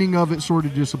the ending of it sort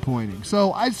of disappointing.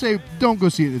 So I'd say don't go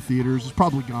see it in the theaters. It's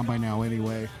probably gone by now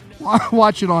anyway.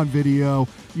 Watch it on video.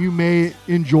 You may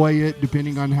enjoy it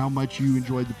depending on how much you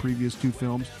enjoyed the previous two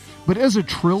films. But as a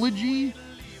trilogy,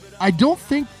 I don't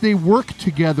think they work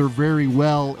together very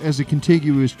well as a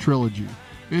contiguous trilogy.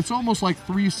 It's almost like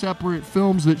three separate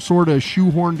films that sort of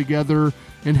shoehorn together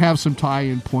and have some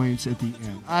tie-in points at the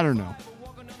end. I don't know.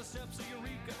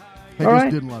 I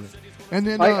just didn't love it. And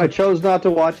then I chose not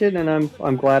to watch it, and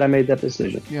I'm glad I made that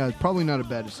decision. Yeah, it's probably not a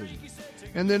bad decision.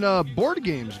 And then board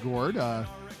games, Gord.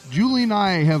 Julie and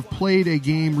I have played a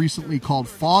game recently called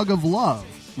Fog of Love,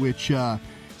 which it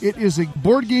is a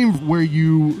board game where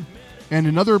you and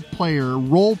another player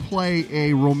role play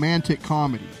a romantic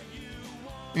comedy.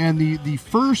 And the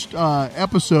first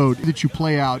episode that you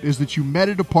play out is that you met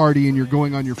at a party and you're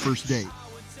going on your first date.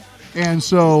 And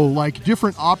so, like,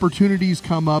 different opportunities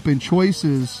come up and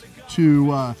choices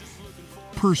to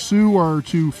pursue or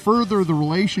to further the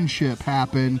relationship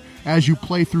happen as you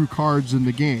play through cards in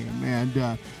the game.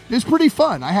 And it's pretty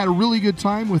fun. I had a really good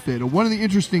time with it. And one of the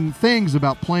interesting things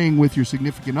about playing with your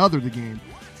significant other, the game,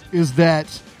 is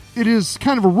that it is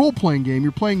kind of a role-playing game.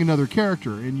 You're playing another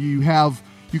character, and you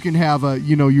can have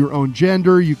your own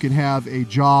gender, you can have a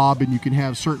job, and you can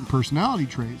have certain personality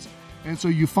traits. And so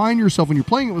you find yourself, when you're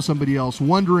playing it with somebody else,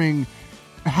 wondering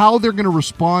how they're going to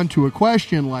respond to a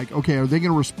question like, okay, are they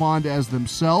going to respond as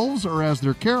themselves or as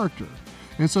their character?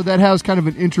 And so that has kind of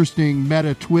an interesting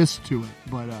meta twist to it.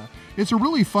 But it's a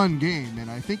really fun game, and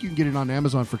I think you can get it on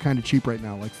Amazon for kind of cheap right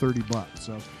now, like $30.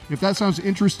 So if that sounds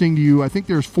interesting to you, I think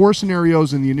there's 4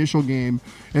 scenarios in the initial game,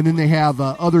 and then they have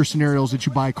other scenarios that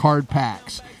you buy card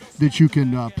packs that you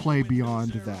can play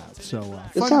beyond that. So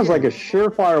this sounds like a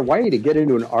surefire way to get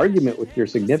into an argument with your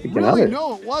significant other.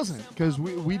 No, it wasn't, because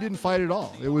we didn't fight at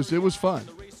all. It was fun.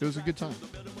 It was a good time.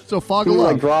 So Fog of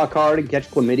Love. Like draw a card and catch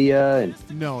chlamydia and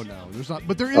no, there's not.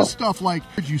 But there is stuff like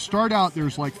you start out.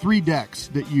 There's like 3 decks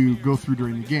that you go through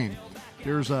during the game.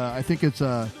 There's I think it's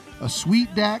a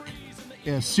sweet deck,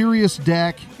 a serious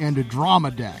deck, and a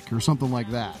drama deck or something like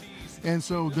that. And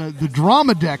so the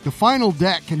drama deck, the final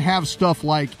deck, can have stuff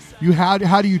like how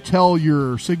do you tell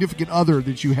your significant other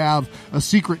that you have a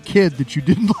secret kid that you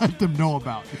didn't let them know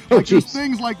about? Like there's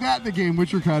things like that in the game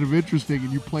which are kind of interesting,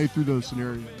 and you play through those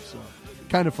scenarios. So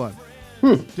kind of fun.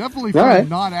 Definitely fun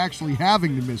not actually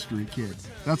having the mystery kid.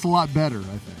 That's a lot better, I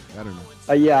think. I don't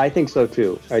know. Yeah, I think so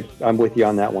too. I'm with you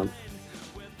on that one.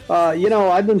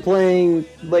 I've been playing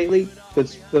lately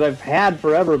that I've had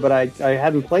forever, but I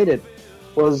hadn't played it.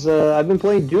 I've been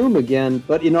playing Doom again,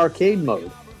 but in arcade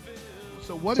mode.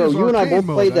 So what is arcade mode? You and I both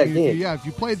played that game. Yeah, if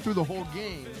you played through the whole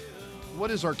game,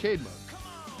 what is arcade mode?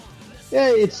 Yeah,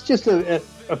 it's just a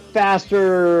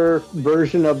faster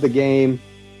version of the game.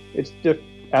 It's just,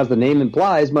 as the name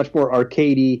implies, much more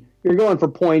arcadey. You're going for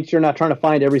points. You're not trying to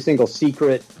find every single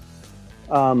secret.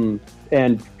 And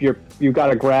you've got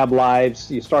to grab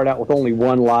lives. You start out with only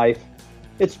 1 life.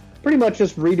 It's pretty much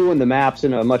just redoing the maps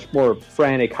in a much more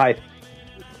frantic,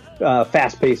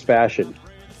 fast-paced fashion.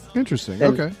 Interesting.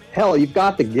 And okay. Hell, you've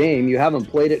got the game. You haven't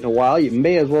played it in a while. You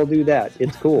may as well do that.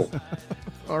 It's cool.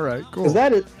 All right, cool. Because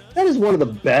that is one of the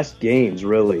best games,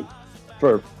 really,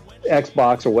 for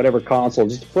Xbox or whatever console.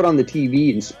 Just to put on the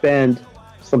TV and spend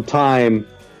some time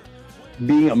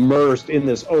being immersed in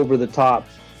this over-the-top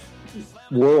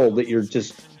world that you're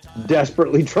just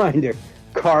desperately trying to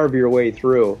carve your way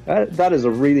through. That is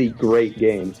a really great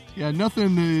game. Yeah,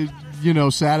 nothing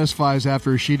satisfies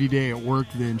after a shitty day at work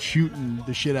than shooting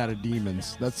the shit out of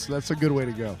demons. That's a good way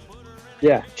to go.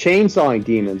 Yeah, chainsawing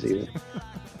demons even.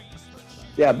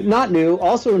 Yeah, but not new.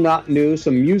 Also not new.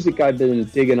 Some music I've been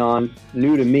digging on,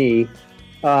 new to me.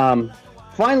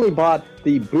 Finally bought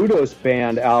the Budos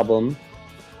Band album.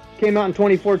 Came out in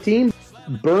 2014.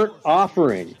 Burnt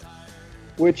Offering,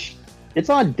 which it's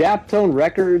on Daptone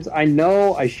Records. I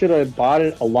know I should have bought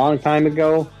it a long time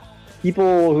ago.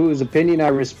 People whose opinion I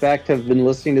respect have been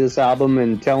listening to this album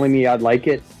and telling me I'd like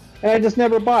it, and I just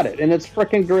never bought it. And it's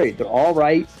freaking great. They're all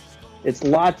right. It's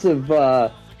lots of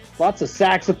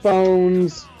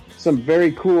saxophones, some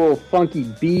very cool funky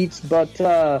beats, but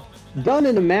done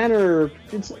in a manner.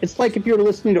 It's like if you were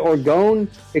listening to Orgone,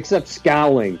 except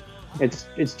scowling.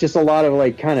 It's just a lot of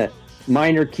like kind of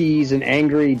minor keys and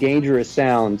angry, dangerous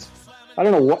sounds. I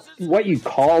don't know what you'd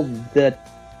call that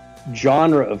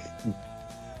genre of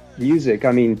music.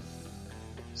 I mean,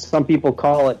 some people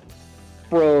call it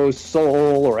Afro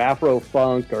soul or Afro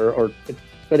funk,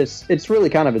 but it's really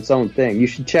kind of its own thing. You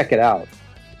should check it out.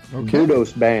 Okay.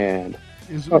 Budos Band.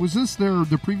 Was this their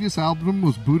previous album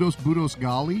was Budos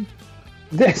Gali?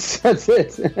 That's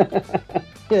it.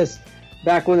 Yes,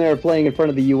 back when they were playing in front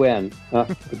of the UN,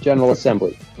 the General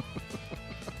Assembly.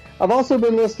 I've also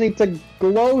been listening to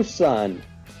Glowsun,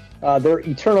 their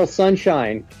Eternal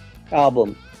Sunshine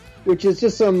album, which is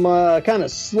just some kind of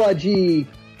sludgy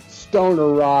stoner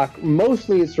rock,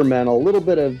 mostly instrumental, a little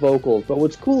bit of vocals. But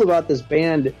what's cool about this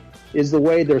band is the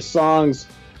way their songs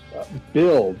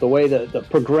build, the way the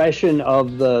progression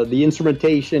of the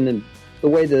instrumentation, and the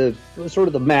way the sort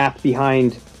of the math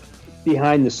behind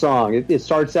the song. It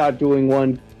starts out doing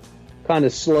one kind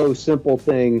of slow, simple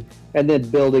thing, and then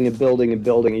building and building and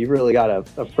building. You've really got a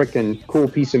freaking cool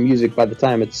piece of music by the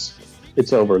time it's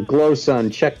over.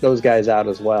 Glowsun, check those guys out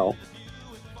as well.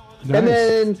 Nice. And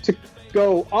then to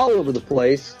go all over the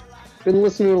place, been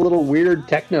listening to a little weird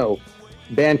techno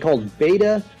band called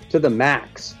Beta to the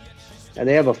Max. And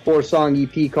they have a 4-song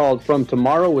EP called From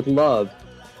Tomorrow with Love,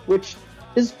 which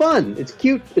is fun. It's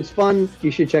cute. It's fun.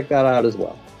 You should check that out as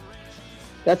well.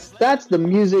 That's the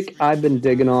music I've been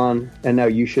digging on, and now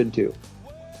you should too.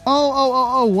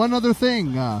 Oh, one other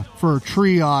thing for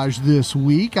Triage this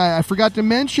week. I forgot to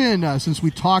mention, since we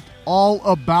talked all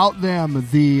about them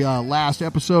the last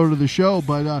episode of the show,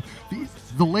 but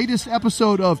the latest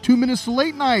episode of 2 Minutes to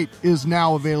Late Night is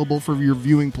now available for your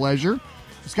viewing pleasure.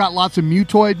 It's got lots of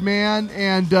Mutoid Man,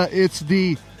 and it's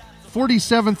the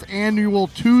 47th Annual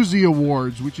Tuesday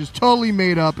Awards, which is totally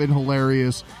made up and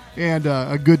hilarious, and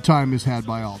a good time is had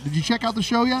by all. Did you check out the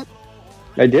show yet?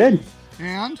 I did.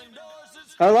 And?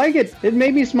 I like it. It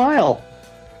made me smile.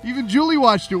 Even Julie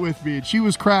watched it with me, and she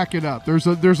was cracking up. There's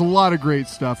a lot of great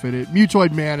stuff in it.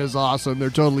 Mutoid Man is awesome.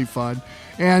 They're totally fun.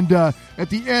 And at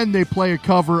the end, they play a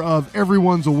cover of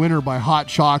Everyone's a Winner by Hot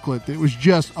Chocolate. It was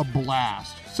just a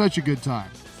blast. Such a good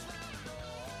time.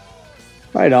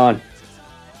 Right on.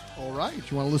 All right.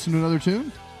 You want to listen to another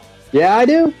tune? Yeah, I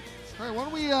do. All right. Why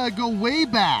don't we go way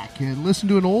back and listen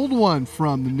to an old one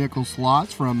from the Nickel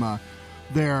Slots from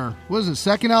their, what is it,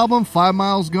 second album, 5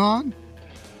 Miles Gone?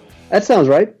 That sounds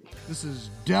right. This is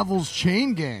Devil's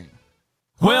Chain Gang.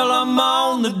 Well, I'm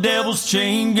on the devil's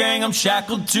chain gang, I'm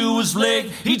shackled to his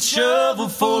leg. Each shovel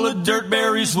full of dirt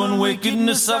berries, one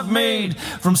wickedness I've made.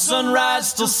 From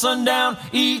sunrise till sundown,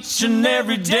 each and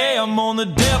every day, I'm on the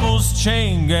devil's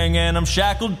chain gang and I'm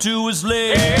shackled to his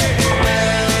leg.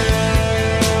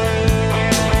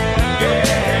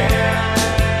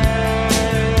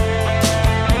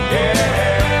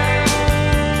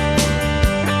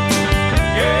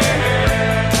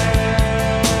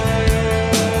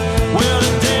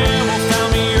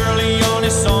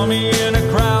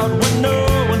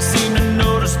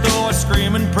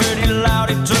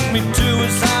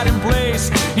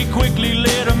 Quickly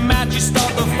lit a match, he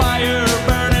stopped the fire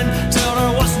burning till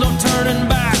there was no turning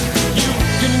back. You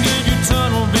can get your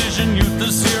tunnel vision, youth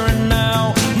is here and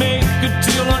now. Make a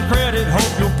deal on credit,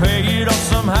 hope you'll pay it off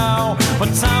somehow.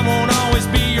 But time won't always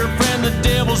be your friend, the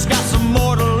devil's got some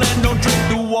more to lend. Don't drink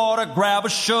the water, grab a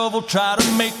shovel, try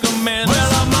to make amends.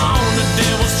 Well, I'm on the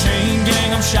devil's chain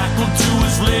gang, I'm shackled to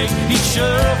his leg. Each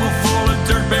shovel full of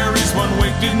dirt berries, one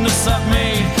wickedness I've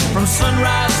made. From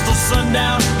sunrise till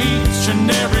sundown, each and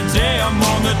every day, I'm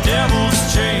on the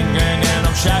devil's chain gang and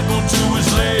I'm shackled to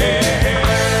his leg.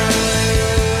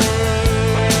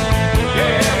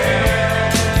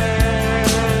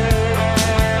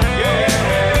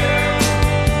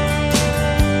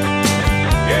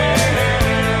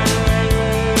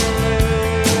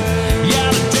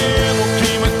 Yeah, the devil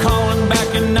came a-calling back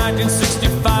in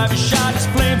 1965. He shot his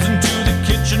flames into the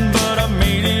kitchen, but I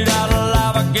made it out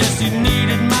alive. I guess he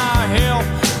needed my help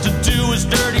to do his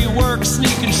dirty work,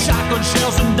 sneaking shotgun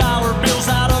shells and dollar bills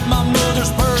out of my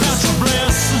mother's purse. Count your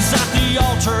blessings at the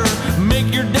altar,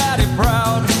 make your daddy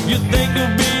proud. You think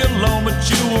you'll be alone, but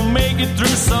you will make it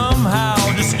through somehow.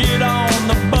 Just get on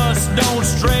the bus, don't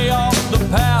stray off the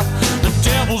path. The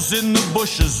devil's in the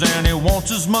bushes and he wants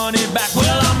his money back.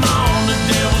 Well, I'm on the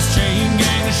devil's chain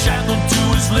gang, shackled to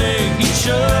his leg. Each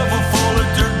shovel full of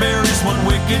dirt berries, one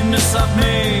wickedness I've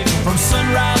made. From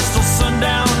sunrise till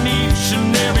sundown, each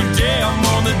and every day, I'm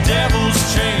on the devil's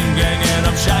chain gang and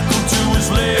I'm shackled to his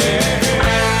leg.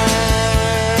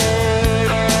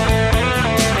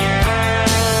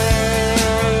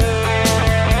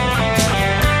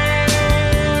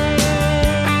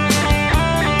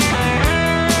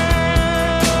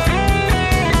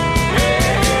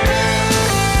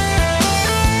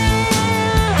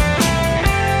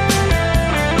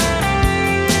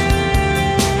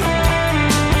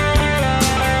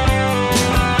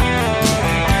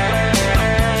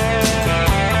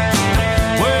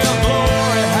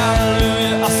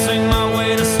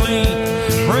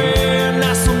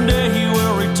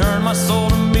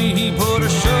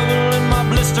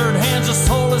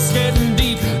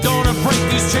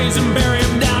 chains and bury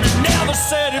him down and never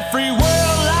set it free. Well,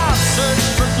 I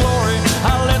searched for glory,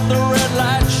 I let the red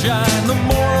light shine. The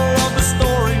moral of the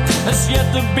story has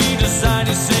yet to be designed.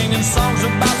 He's singing songs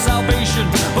about salvation,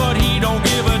 but he don't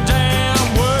give a damn.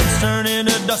 Words turn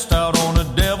into dust out on the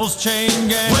devil's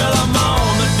chain gang. Well, I'm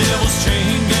on the devil's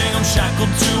chain gang, I'm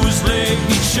shackled to his leg.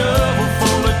 Each shovel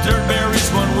full of dirt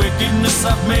buries one wickedness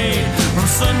I've made. From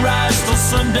sunrise till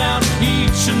sundown,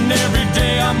 each and every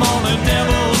day, I'm on the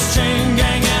devil's chain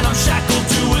gang, and I'm shackled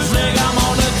to his leg. I'm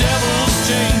on the devil's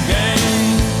chain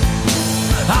gang.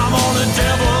 I'm on the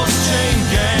devil's chain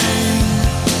gang.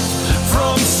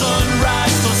 From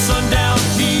sunrise till sundown,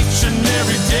 each and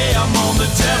every day, I'm on the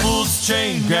devil's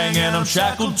chain gang, and I'm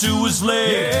shackled to his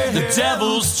leg. The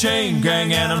devil's chain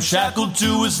gang, and I'm shackled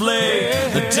to his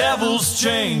leg. The devil's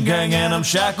chain gang, and I'm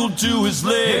shackled to his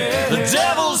leg. The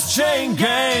devil's chain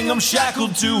gang, I'm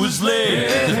shackled to his leg.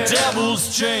 The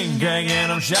devil's chain gang,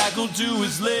 and I'm shackled to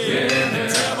his leg. The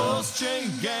devil's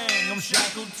chain gang, I'm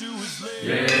shackled to his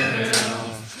leg.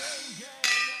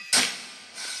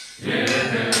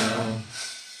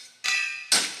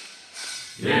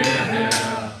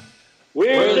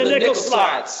 We're the Nickel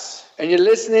Slots. And you're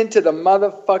listening to the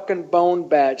motherfucking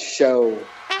BoneBat Show.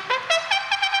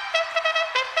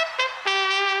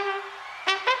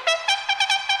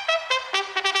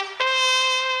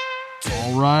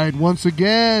 All right, once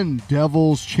again,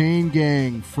 Devil's Chain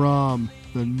Gang from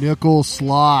the Nickel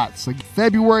Slots.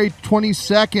 February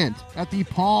 22nd at the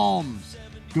Palms.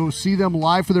 Go see them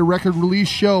live for their record release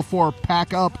show for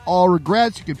Pack Up All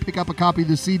Regrets. You can pick up a copy of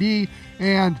the CD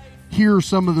and hear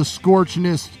some of the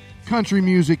scorchinest country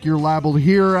music you're liable to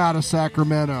hear out of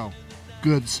Sacramento.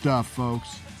 Good stuff,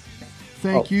 folks.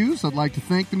 Thank yous. I'd like to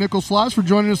thank the Nickel Slots for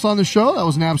joining us on the show. That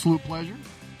was an absolute pleasure.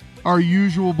 Our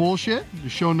usual bullshit. The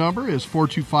show number is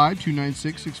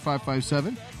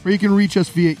 425-296-6557. Or you can reach us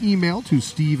via email to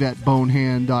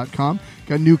steve@bonehand.com.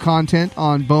 Got new content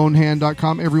on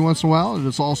bonehand.com every once in a while, and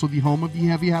it's also the home of the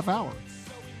Heavy Half Hour.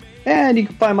 And you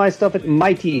can find my stuff at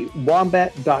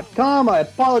mightywombat.com. I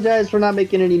apologize for not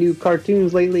making any new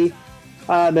cartoons lately.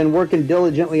 I've been working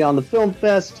diligently on the Film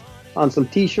Fest, on some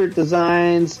t-shirt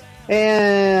designs,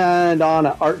 and on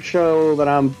an art show that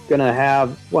I'm going to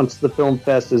have once the Film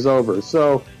Fest is over.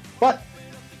 So, but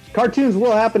cartoons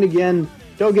will happen again.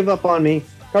 Don't give up on me.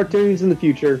 Cartoons in the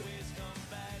future.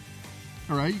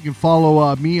 All right, you can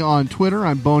follow me on Twitter.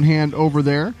 I'm Bonehand over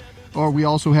there. Or we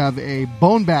also have a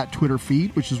BoneBat Twitter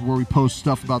feed, which is where we post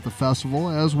stuff about the festival,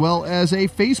 as well as a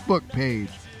Facebook page,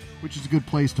 which is a good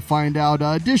place to find out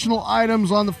additional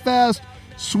items on the fest,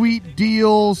 sweet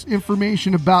deals,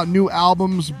 information about new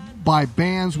albums by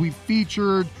bands we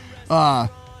featured,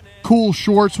 cool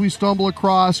shorts we stumble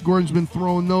across. Gordon's been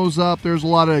throwing those up. There's a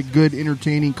lot of good,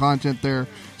 entertaining content there,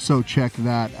 so check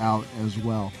that out as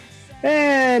well.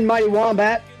 And Mighty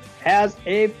Wombat has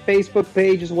a Facebook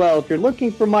page as well. If you're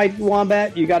looking for Mighty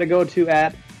Wombat, you got to go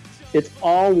to it's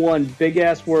all one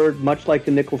big-ass word, much like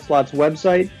the Nickel Slots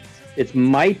website. It's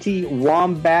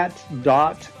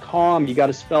mightywombat.com. You got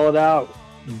to spell it out.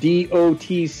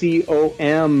 DOTCOM.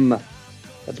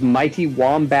 That's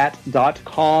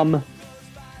mightywombat.com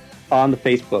on the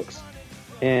Facebooks.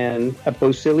 And I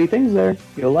post silly things there.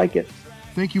 You'll like it.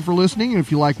 Thank you for listening, and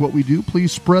if you like what we do,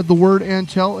 please spread the word and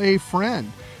tell a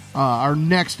friend. Our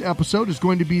next episode is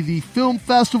going to be the Film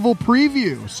Festival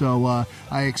preview, so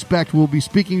I expect we'll be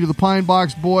speaking to the Pine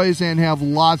Box Boys and have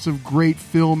lots of great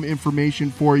film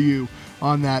information for you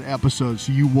on that episode,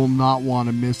 so you will not want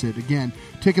to miss it. Again,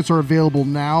 tickets are available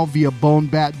now via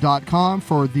bonebat.com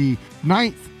for the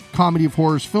 9th Comedy of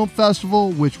Horrors Film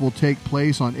Festival, which will take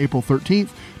place on April 13th,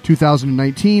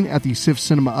 2019 at the SIF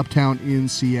Cinema Uptown in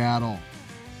Seattle.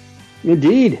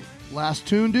 Indeed. Last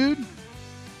tune, dude?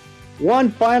 One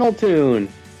final tune.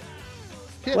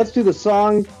 Let's do the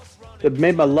song that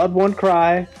made my loved one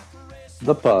cry,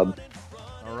 The Pub.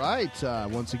 All right.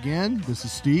 Once again, this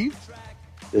is Steve.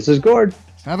 This is Gord.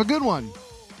 Have a good one.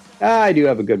 I do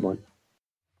have a good one.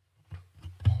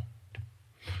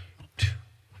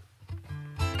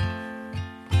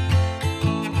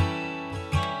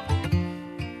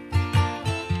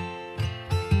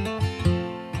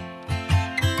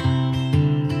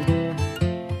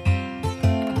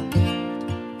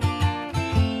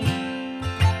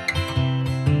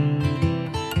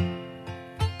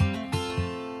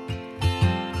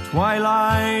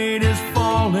 Twilight is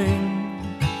falling,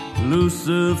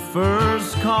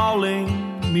 Lucifer's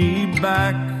calling me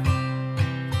back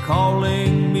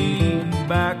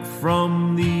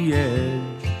from the edge.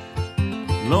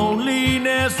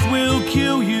 Loneliness will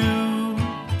kill you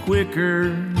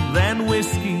quicker than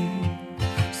whiskey,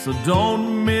 so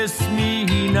don't miss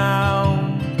me now.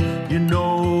 you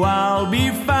know I'll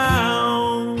be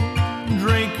found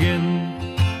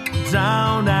drinking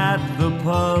down at the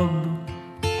pub.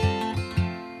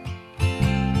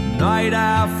 Night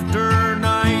after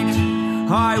night,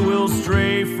 I will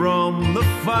stray from the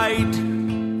fight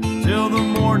till the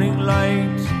morning light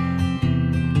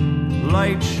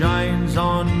shines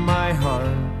on my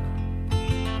heart.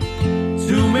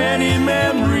 Too many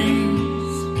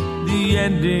memories, the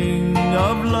ending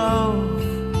of love,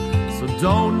 so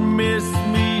don't miss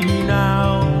me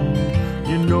now.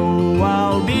 You know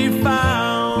I'll be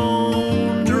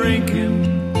found drinking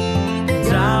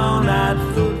down at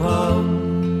the pub.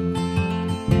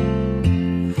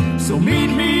 So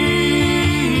meet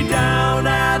me down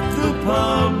at the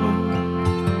pub.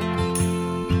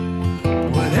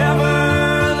 Whatever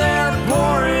they're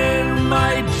pouring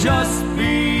might just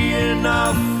be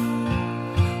enough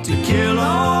to kill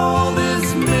all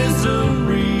this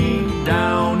misery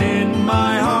down in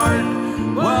my heart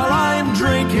while I'm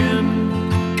drinking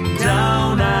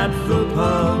down at the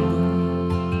pub.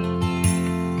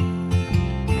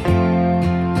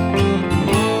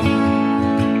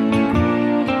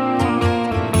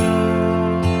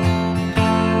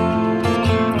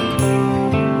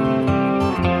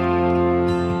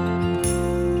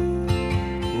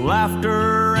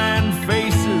 Laughter and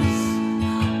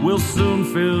faces will soon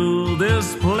fill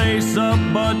this place up,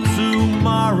 but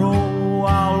tomorrow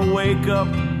I'll wake up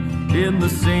in the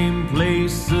same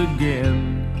place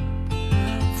again.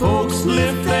 Folks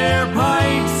lift their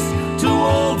pipes to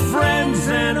old friends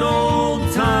and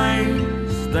old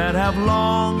times that have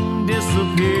long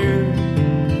disappeared,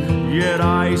 yet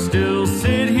I still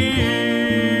sit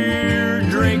here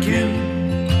drinking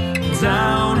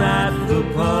down at the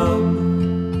pub.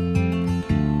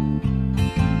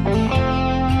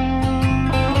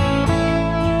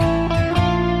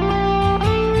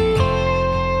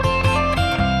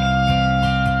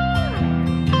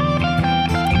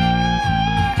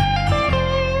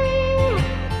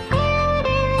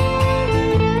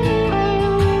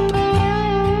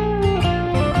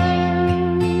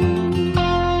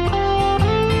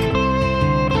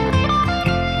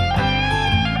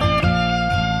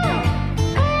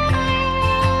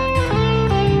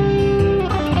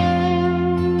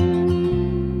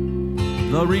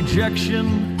 The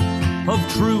rejection of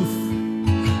truth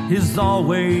is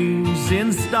always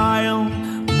in style,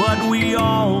 but we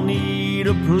all need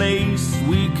a place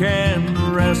we can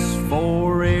rest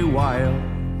for a while.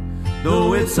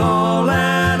 Though it's all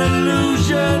an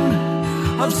illusion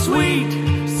of sweet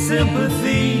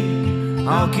sympathy,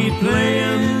 I'll keep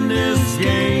playing this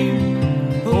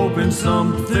game, hoping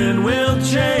something will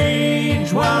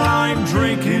change while I'm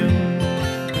drinking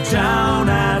down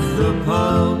at the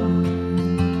pub.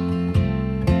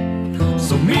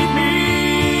 So meet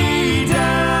me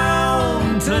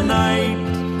down tonight.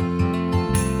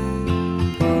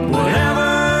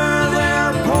 Whatever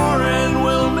they're pouring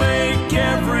will make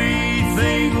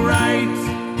everything right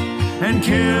and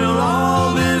kill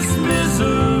all this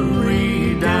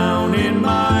misery down in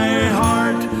my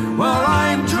heart while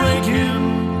I'm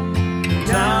drinking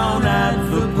down at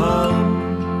the pub.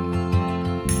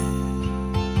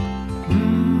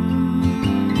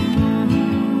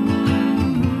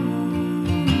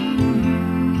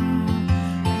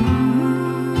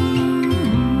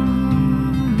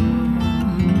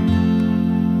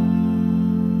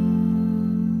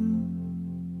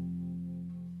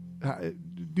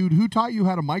 Dude, who taught you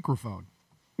how to microphone?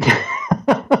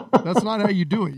 That's not how you do it.